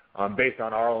hollow, based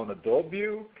on our own adult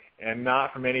view and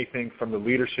not from anything from the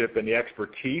leadership and the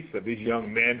expertise of these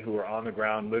young men who are on the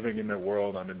ground living in their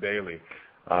world on a daily.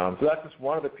 So that's just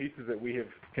one of the pieces that we have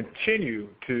continued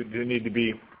to need to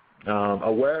be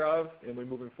aware of, and we're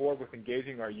moving forward with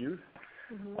engaging our youth.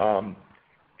 Mm-hmm.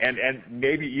 And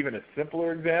maybe even a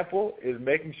simpler example is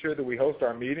making sure that we host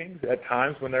our meetings at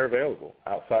times when they're available,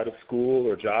 outside of school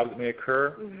or jobs that may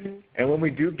occur. Mm-hmm. And when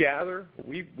we do gather,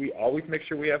 we always make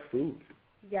sure we have food.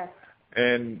 Yes.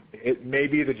 And it may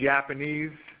be the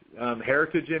Japanese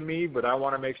heritage in me, but I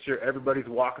want to make sure everybody's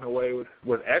walking away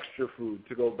with extra food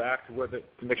to go back to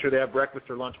make sure they have breakfast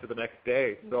or lunch for the next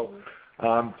day. Mm-hmm.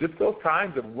 So just those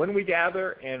times of when we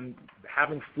gather and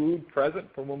having food present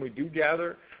for when we do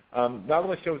gather, not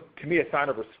only shows, to me, a sign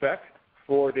of respect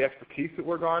for the expertise that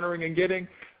we're garnering and getting,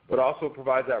 but also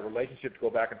provides that relationship to go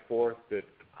back and forth that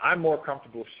I'm more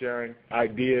comfortable sharing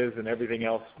ideas and everything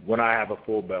else when I have a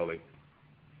full belly.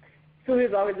 Food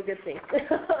is always a good thing.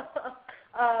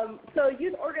 So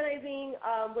youth organizing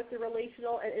with the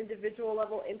relational and individual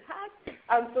level impact.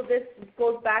 So this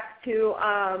goes back to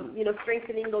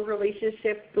strengthening those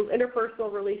relationships, those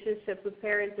interpersonal relationships with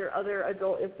parents or other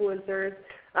adult influencers,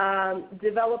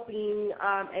 developing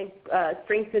and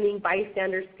strengthening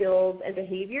bystander skills and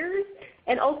behaviors,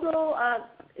 and also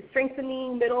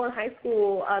strengthening middle and high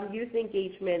school youth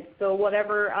engagement. So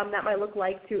whatever that might look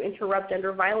like to interrupt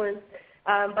gender violence.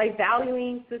 By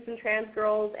valuing cis and trans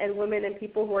girls and women and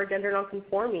people who are gender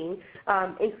nonconforming,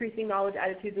 increasing knowledge,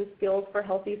 attitudes, and skills for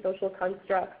healthy social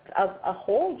constructs of a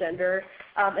whole gender,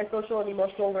 and social and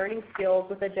emotional learning skills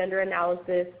with a gender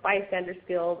analysis, bystander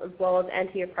skills, as well as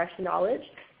anti-oppression knowledge,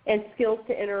 and skills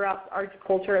to interrupt our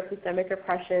culture of systemic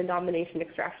oppression, domination,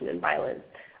 extraction, and violence.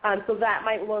 So that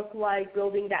might look like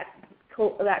building that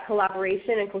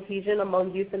collaboration and cohesion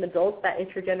among youth and adults, that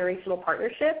intergenerational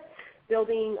partnership,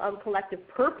 building collective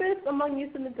purpose among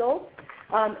youth and adults,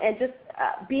 and just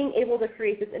being able to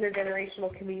create this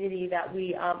intergenerational community that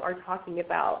we are talking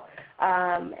about.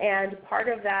 And part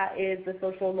of that is the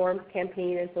social norms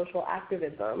campaign and social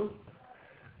activism.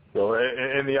 So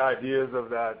in the ideas of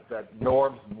that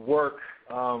norms work,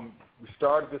 we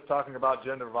started just talking about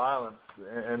gender violence,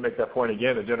 and make that point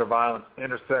again, that gender violence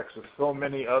intersects with so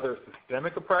many other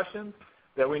systemic oppressions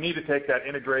that we need to take that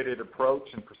integrated approach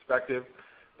and perspective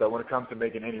that when it comes to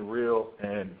making any real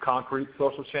and concrete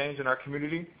social change in our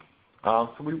community.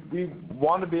 So we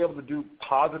want to be able to do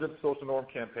positive social norm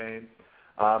campaigns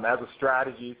as a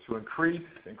strategy to increase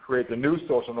and create the new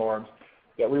social norms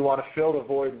that we want to fill the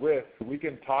void with. So we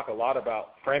can talk a lot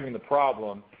about framing the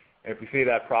problem, and if we see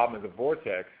that problem as a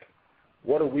vortex,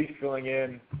 what are we filling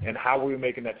in and how are we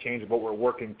making that change of what we're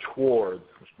working towards,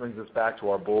 which brings us back to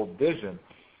our bold vision.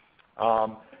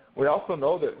 We also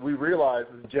know that we realize,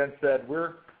 as Jen said,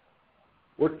 we're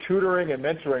tutoring and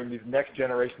mentoring these next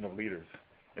generation of leaders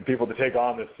and people to take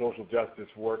on this social justice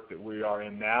work that we are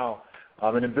in now.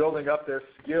 And in building up their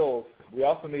skills, we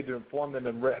also need to inform them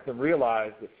and let them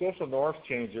realize that social norms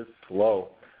change is slow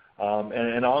and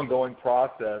an ongoing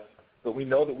process, but we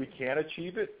know that we can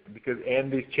achieve it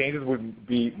and these changes would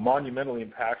be monumentally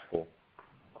impactful.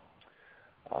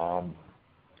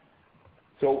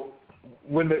 So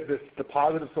when the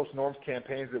positive social norms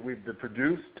campaigns that we've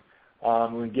produced,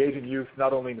 we're engaging youth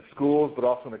not only in the schools but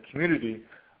also in the community.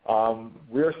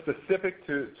 We're specific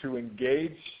to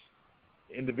engage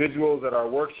individuals at our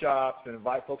workshops and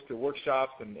invite folks to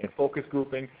workshops and focus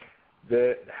grouping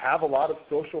that have a lot of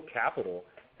social capital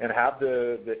and have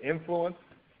the influence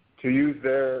to use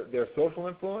their social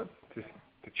influence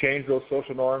to change those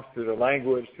social norms through their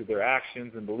language, through their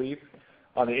actions and beliefs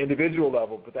on the individual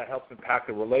level, but that helps impact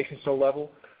the relational level,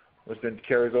 which then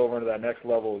carries over into that next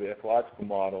level of the ecological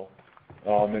model,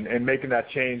 and making that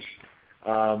change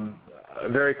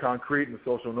very concrete in the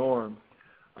social norms.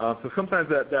 So sometimes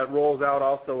that rolls out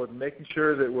also with making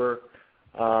sure that we're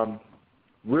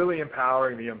really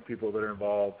empowering the young people that are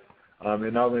involved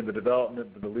in not only the development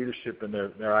but the leadership and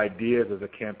their ideas as a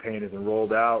campaign is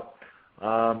rolled out,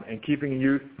 and keeping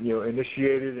youth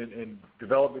initiated and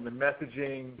developing the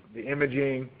messaging, the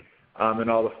imaging, and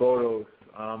all the photos.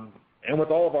 And with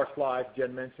all of our slides,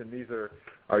 Jen mentioned these are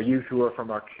our youth who are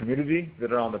from our community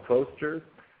that are on the posters,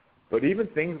 but even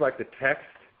things like the text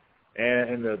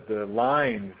and the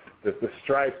lines, the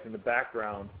stripes in the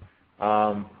background,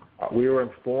 we were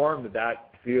informed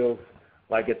that feels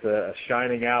like it's a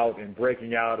shining out and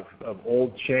breaking out of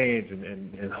old change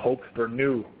and hopes for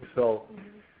new. So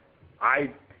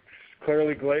I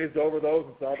clearly glazed over those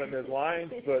and saw them as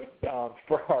lines, but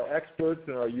for our experts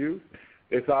and our youth,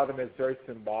 they saw them as very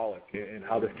symbolic in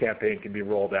how this campaign can be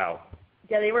rolled out.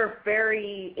 Yeah, they were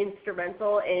very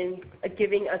instrumental in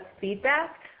giving us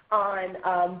feedback on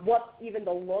what even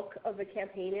the look of the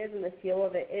campaign is and the feel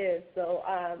of it is. So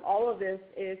all of this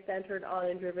is centered on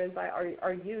and driven by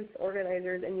our youth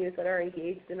organizers and youth that are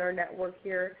engaged in our network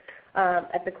here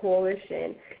at the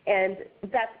Coalition. And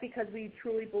that's because we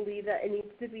truly believe that it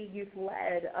needs to be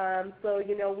youth-led. So,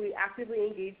 we actively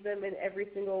engage them in every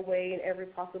single way, in every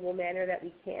possible manner that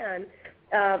we can.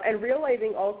 And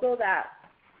realizing also that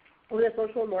the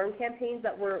social norm campaigns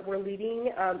that we're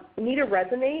leading need to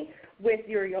resonate with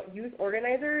your youth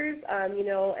organizers,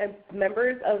 and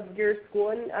members of your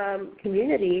school and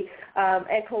community,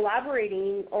 and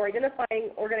collaborating or identifying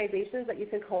organizations that you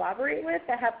can collaborate with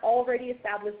that have already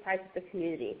established ties with the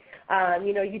community.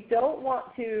 You don't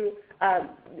want to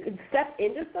step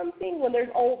into something when there's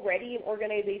already an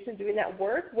organization doing that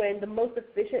work, when the most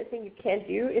efficient thing you can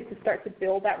do is to start to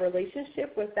build that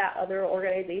relationship with that other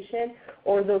organization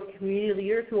or those community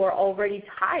leaders who are already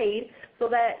tied, so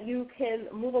that you can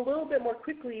move a little bit more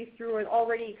quickly through an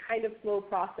already kind of slow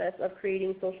process of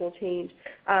creating social change.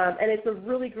 And it's a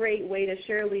really great way to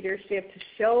share leadership, to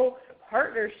show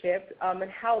partnership,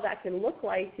 and how that can look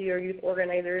like to your youth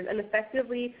organizers, and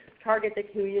effectively target the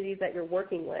communities that you're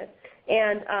working with.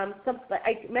 And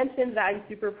I mentioned that I'm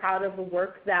super proud of the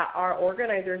work that our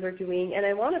organizers are doing, and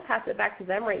I want to pass it back to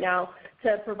them right now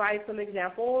to provide some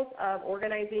examples of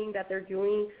organizing that they're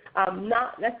doing,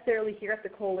 not necessarily here at the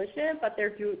Coalition, but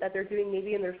that they're doing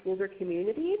maybe in their schools or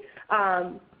community,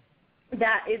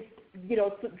 that is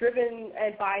driven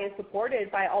by and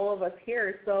supported by all of us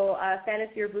here. So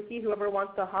Fanisee or Buki, whoever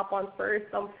wants to hop on first,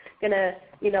 I'm going to,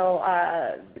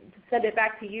 send it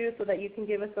back to you so that you can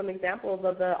give us some examples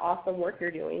of the awesome work you're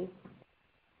doing.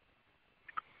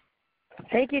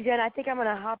 Thank you, Jen. I think I'm going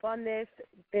to hop on this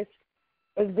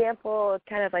example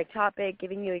kind of like topic,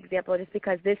 giving you an example just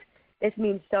because this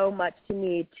means so much to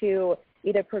me to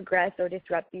either progress or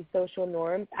disrupt these social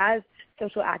norms as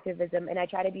social activism, and I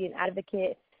try to be an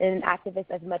advocate and an activist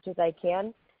as much as I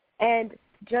can. And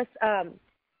just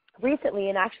recently,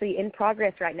 and actually in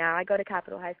progress right now, I go to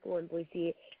Capitol High School in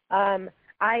Boise.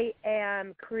 I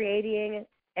am creating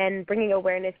and bringing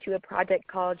awareness to a project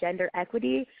called Gender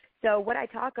Equity. So what I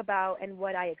talk about and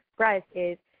what I express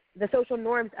is the social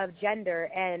norms of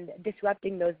gender and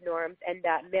disrupting those norms and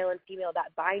that male and female,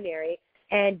 that binary,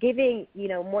 and giving,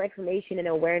 more information and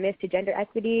awareness to gender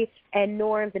equity and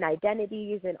norms and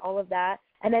identities and all of that.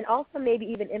 And then also maybe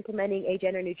even implementing a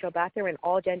gender-neutral bathroom in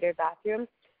all gender bathrooms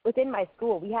within my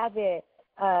school. We have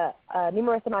a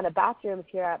numerous amount of bathrooms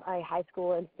here at my high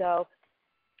school, and so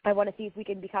I want to see if we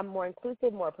can become more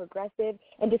inclusive, more progressive,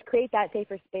 and just create that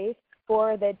safer space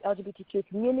for the LGBTQ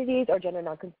communities or gender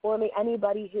nonconforming,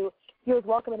 anybody who feels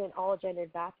welcome in an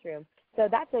all-gendered bathroom. So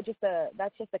that's just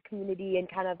a community and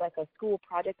kind of like a school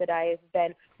project that I've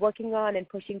been working on and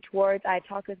pushing towards. I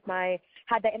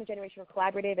had that intergenerational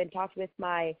collaborative and talked with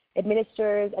my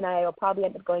administrators, and I will probably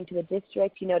end up going to the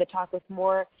district, to talk with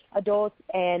more adults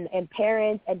and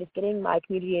parents and just getting my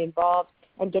community involved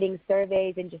and getting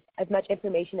surveys and just as much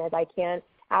information as I can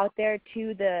out there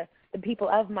to the people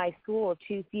of my school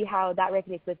to see how that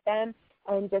resonates with them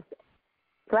and just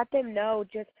let them know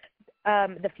just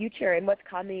the future and what's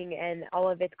coming and all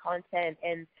of its content.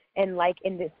 And like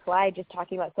in this slide, just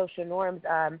talking about social norms,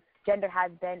 gender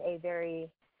has been a very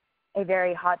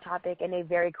hot topic and a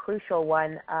very crucial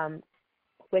one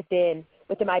within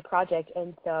my project.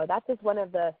 And so that's just one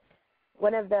of the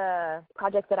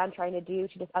projects that I'm trying to do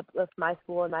to just uplift my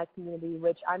school and my community,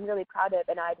 which I'm really proud of.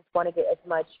 And I just want to get as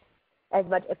much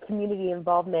community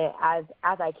involvement as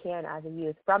I can as a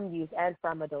youth, from youth and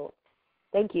from adults.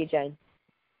 Thank you, Jen.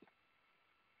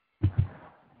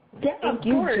 Yeah, Thank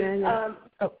you, Jen. No,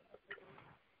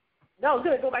 I was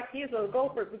going to go back to you, so go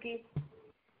for it, Buki.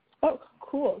 Oh,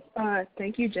 cool.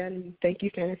 Thank you, Jen, and thank you,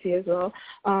 Fanisee, as well.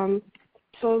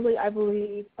 Totally, I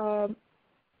believe,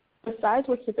 besides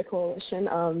working with the coalition,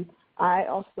 I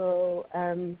also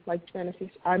am, like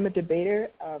Fanisee, I'm a debater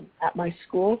at my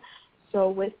school. So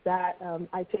with that,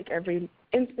 I take every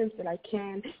instance that I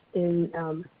can in,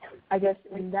 I guess,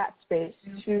 in that space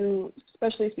to,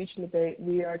 especially speech and debate.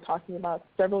 We are talking about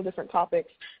several different topics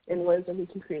in ways that we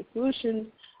can create solutions.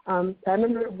 I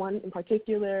remember one in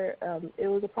particular, it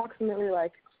was approximately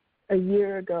like a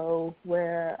year ago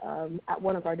where at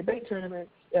one of our debate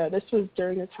tournaments, this was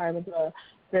during the time of the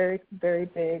very, very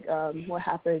big what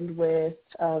happened with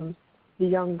the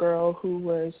young girl who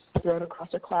was thrown across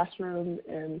a classroom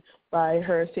and by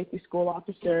her safety school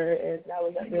officer, and that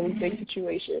was a really big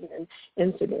situation and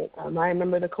incident. I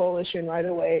remember the coalition right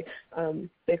away,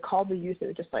 they called the youth and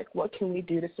were just like, what can we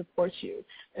do to support you?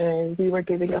 And we were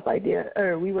giving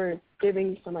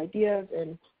some ideas,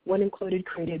 and one included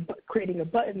creating a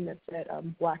button that said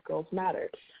Black Girls Matter.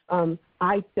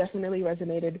 I definitely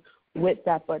resonated with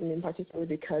that button in particular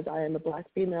because I am a Black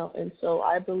female, and so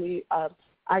I believe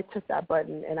I took that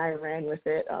button and I ran with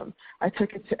it.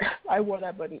 I wore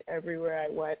that button everywhere I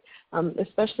went,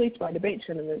 especially to my debate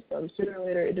tournaments. Sooner or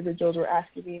later, individuals were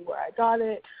asking me where I got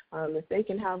it, if they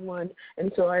can have one.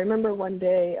 And so I remember one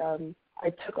day I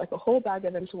took like a whole bag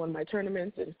of them to one of my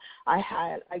tournaments, and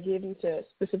I gave them to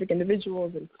specific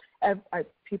individuals, and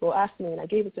people asked me, and I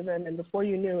gave it to them. And before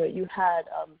you knew it, you had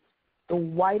the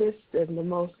whitest and the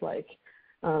most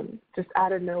just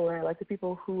out of nowhere, like the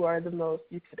people who are the most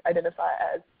you could identify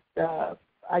as the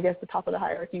top of the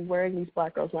hierarchy, wearing these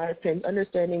Black Girls Matter pins,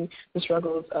 understanding the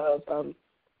struggles of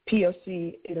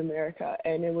POC in America.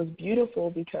 And it was beautiful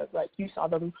because like you saw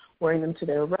them wearing them to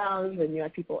their rounds, and you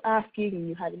had people asking, and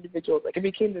you had individuals, like it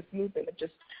became this movement of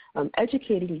just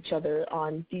educating each other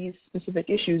on these specific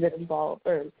issues that involve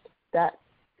or that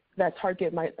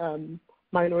target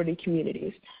minority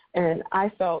communities. And I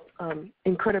felt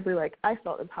incredibly I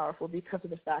felt powerful because of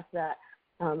the fact that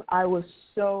I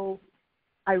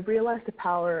realized the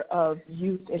power of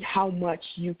youth and how much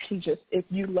you can just, if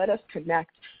you let us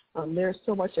connect, there's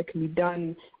so much that can be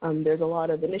done. There's a lot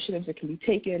of initiatives that can be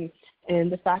taken. And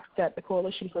the fact that the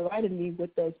coalition provided me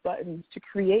with those buttons to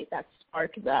create that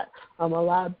spark that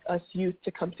allowed us youth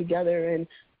to come together and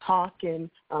talk and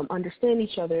understand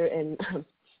each other and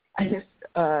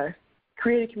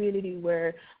create a community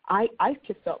where I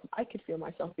could feel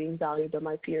myself being valued by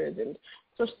my peers, and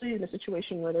especially in a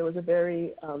situation where there was a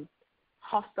very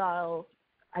hostile,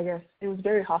 it was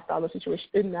very hostile, the situation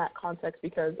in that context,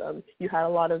 because you had a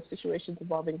lot of situations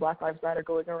involving Black Lives Matter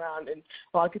going around, and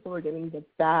a lot of people were getting the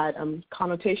bad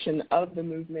connotation of the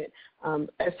movement.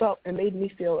 It made me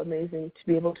feel amazing to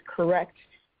be able to correct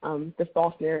the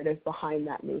false narrative behind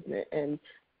that movement. And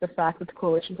the fact that the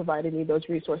coalition provided me those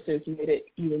resources made it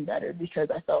even better because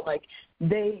I felt like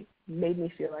they made me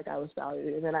feel like I was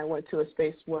valued. And then I went to a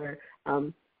space where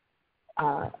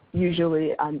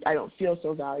usually I don't feel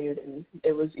so valued, and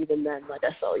it was even then like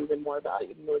I felt even more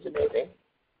valued, and it was amazing.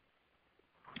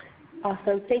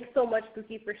 Awesome. Thanks so much,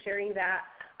 Buki, for sharing that.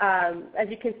 As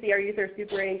you can see, our youth are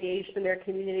super engaged in their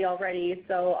community already,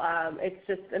 so it's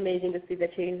just amazing to see the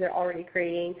change they're already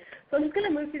creating. So I'm just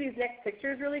going to move to these next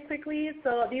pictures really quickly.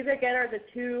 So these, again, are the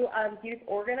two youth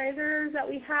organizers that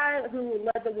we had who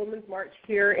led the Women's March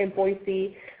here in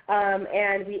Boise,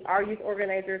 and our youth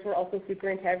organizers were also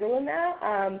super integral in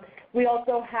that. We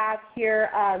also have here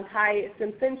Ty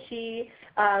Simpson. She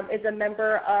is a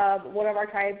member of one of our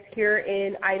tribes here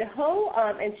in Idaho,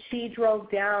 and she drove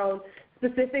down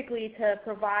specifically to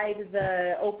provide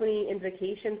the opening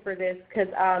invocation for this because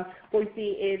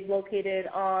Boise is located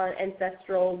on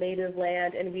ancestral native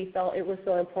land, and we felt it was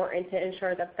so important to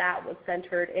ensure that that was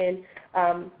centered in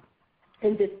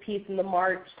this piece in the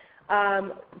march.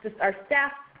 Just our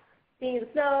staff being in the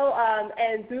snow,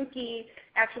 and Buki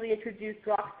actually introduced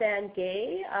Roxanne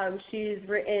Gay. She's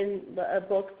written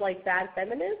books like Bad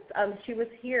Feminist. She was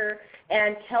here,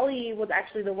 and Kelly was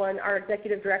actually the one, our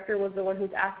executive director was the one who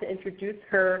was asked to introduce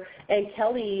her, and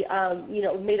Kelly,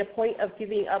 made a point of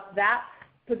giving up that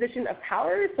position of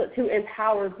power, so to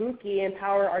empower Buki,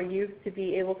 empower our youth to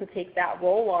be able to take that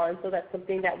role on. So that's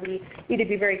something that we need to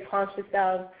be very conscious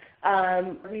of.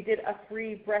 We did a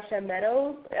free Brescia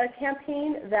Meadows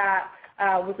campaign that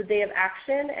was a day of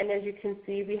action, and as you can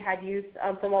see, we had youth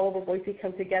from all over Boise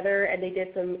come together, and they did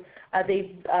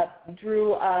they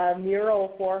drew a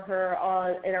mural for her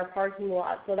in our parking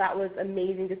lot. So that was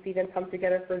amazing to see them come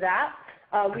together for that.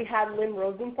 We had Lynn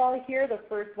Rosenthal here, the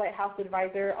first White House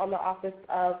advisor on the Office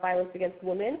of Violence Against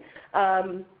Women.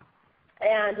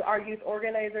 And our youth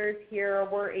organizers here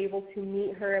were able to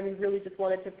meet her, and we really just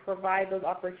wanted to provide those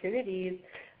opportunities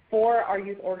for our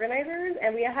youth organizers.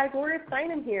 And we had Gloria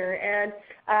Steinem here, and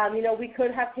we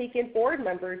could have taken board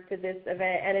members to this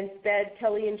event, and instead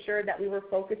Kelly ensured that we were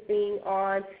focusing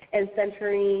on and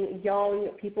centering young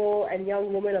people and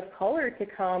young women of color to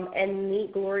come and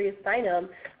meet Gloria Steinem.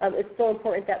 It's so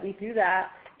important that we do that.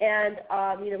 And,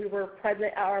 we were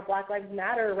present at our Black Lives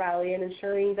Matter rally and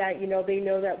ensuring that, they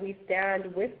know that we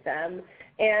stand with them.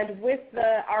 And with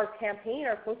our campaign,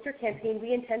 our poster campaign,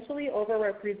 we intentionally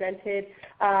overrepresented,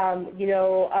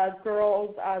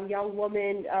 girls, young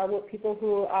women, people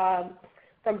who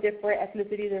from different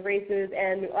ethnicities and races.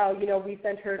 And, we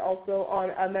centered also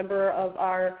on a member of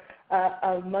our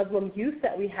Muslim youth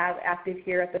that we have active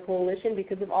here at the Coalition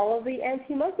because of all of the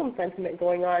anti-Muslim sentiment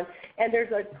going on. And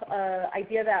there's an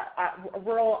idea that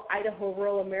rural Idaho,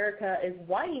 rural America is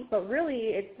white, but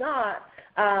really it's not.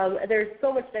 There's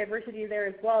so much diversity there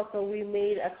as well, so we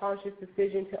made a conscious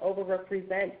decision to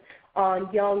overrepresent on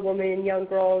young women, young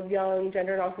girls, young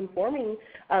gender nonconforming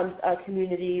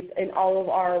communities in all of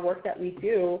our work that we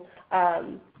do.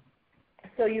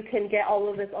 So you can get all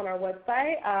of this on our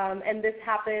website. And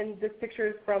this picture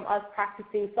is from us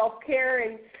practicing self-care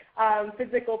and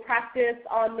physical practice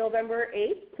on November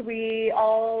 8th. We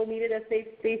all needed a safe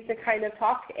space to kind of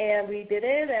talk, and we did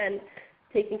it. And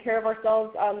taking care of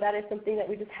ourselves, that is something that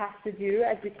we just have to do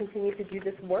as we continue to do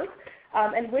this work.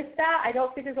 And with that, I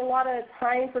don't think there's a lot of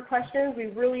time for questions. We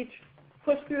really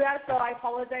pushed through that, so I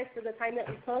apologize for the time that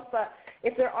we took. But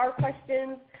if there are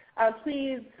questions,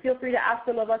 please feel free to ask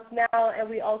them of us now, and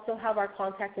we also have our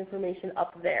contact information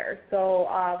up there. So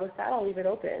with that, I'll leave it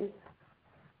open.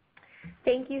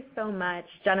 Thank you so much,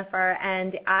 Jennifer,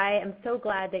 and I am so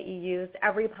glad that you used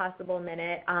every possible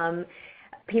minute.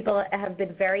 People have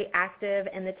been very active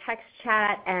in the text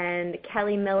chat, and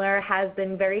Kelly Miller has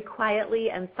been very quietly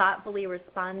and thoughtfully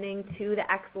responding to the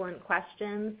excellent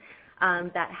questions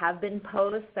that have been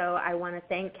posed, so I want to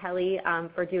thank Kelly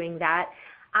for doing that.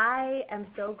 I am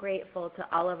so grateful to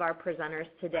all of our presenters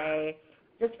today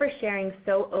just for sharing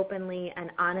so openly and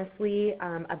honestly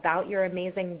about your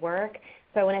amazing work.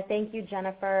 So I want to thank you,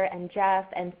 Jennifer and Jeff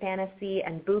and Fanisee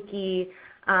and Buki.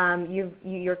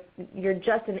 You're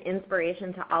just an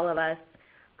inspiration to all of us.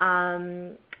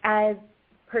 As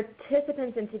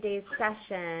participants in today's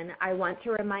session, I want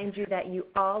to remind you that you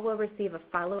all will receive a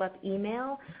follow-up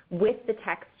email with the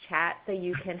text chat, so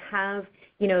you can have,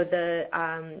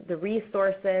 the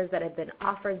resources that have been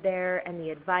offered there and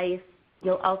the advice.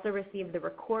 You'll also receive the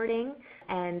recording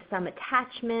and some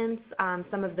attachments,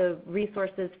 some of the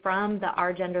resources from the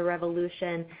Our Gender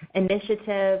Revolution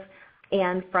initiative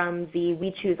and from the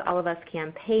We Choose All of Us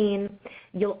campaign.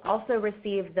 You'll also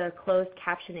receive the closed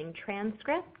captioning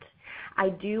transcript. I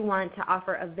do want to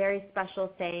offer a very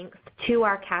special thanks to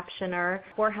our captioner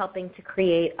for helping to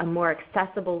create a more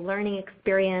accessible learning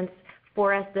experience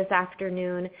for us this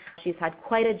afternoon. She's had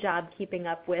quite a job keeping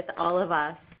up with all of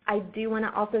us. I do want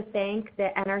to also thank the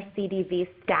NRCDV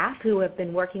staff who have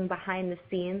been working behind the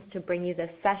scenes to bring you this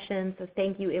session. So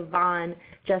thank you, Yvonne,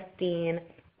 Justine,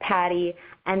 Patty,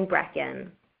 and Brecken.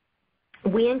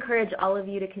 We encourage all of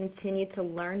you to continue to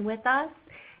learn with us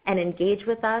and engage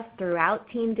with us throughout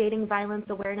Teen Dating Violence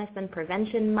Awareness and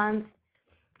Prevention Month.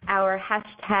 Our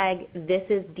hashtag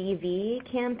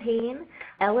ThisIsDV campaign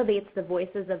elevates the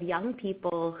voices of young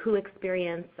people who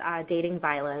experience dating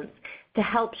violence to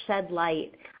help shed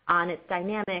light on its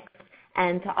dynamics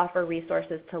and to offer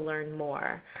resources to learn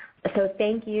more. So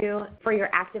thank you for your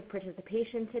active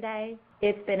participation today.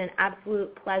 It's been an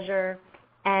absolute pleasure,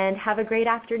 and have a great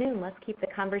afternoon. Let's keep the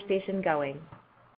conversation going.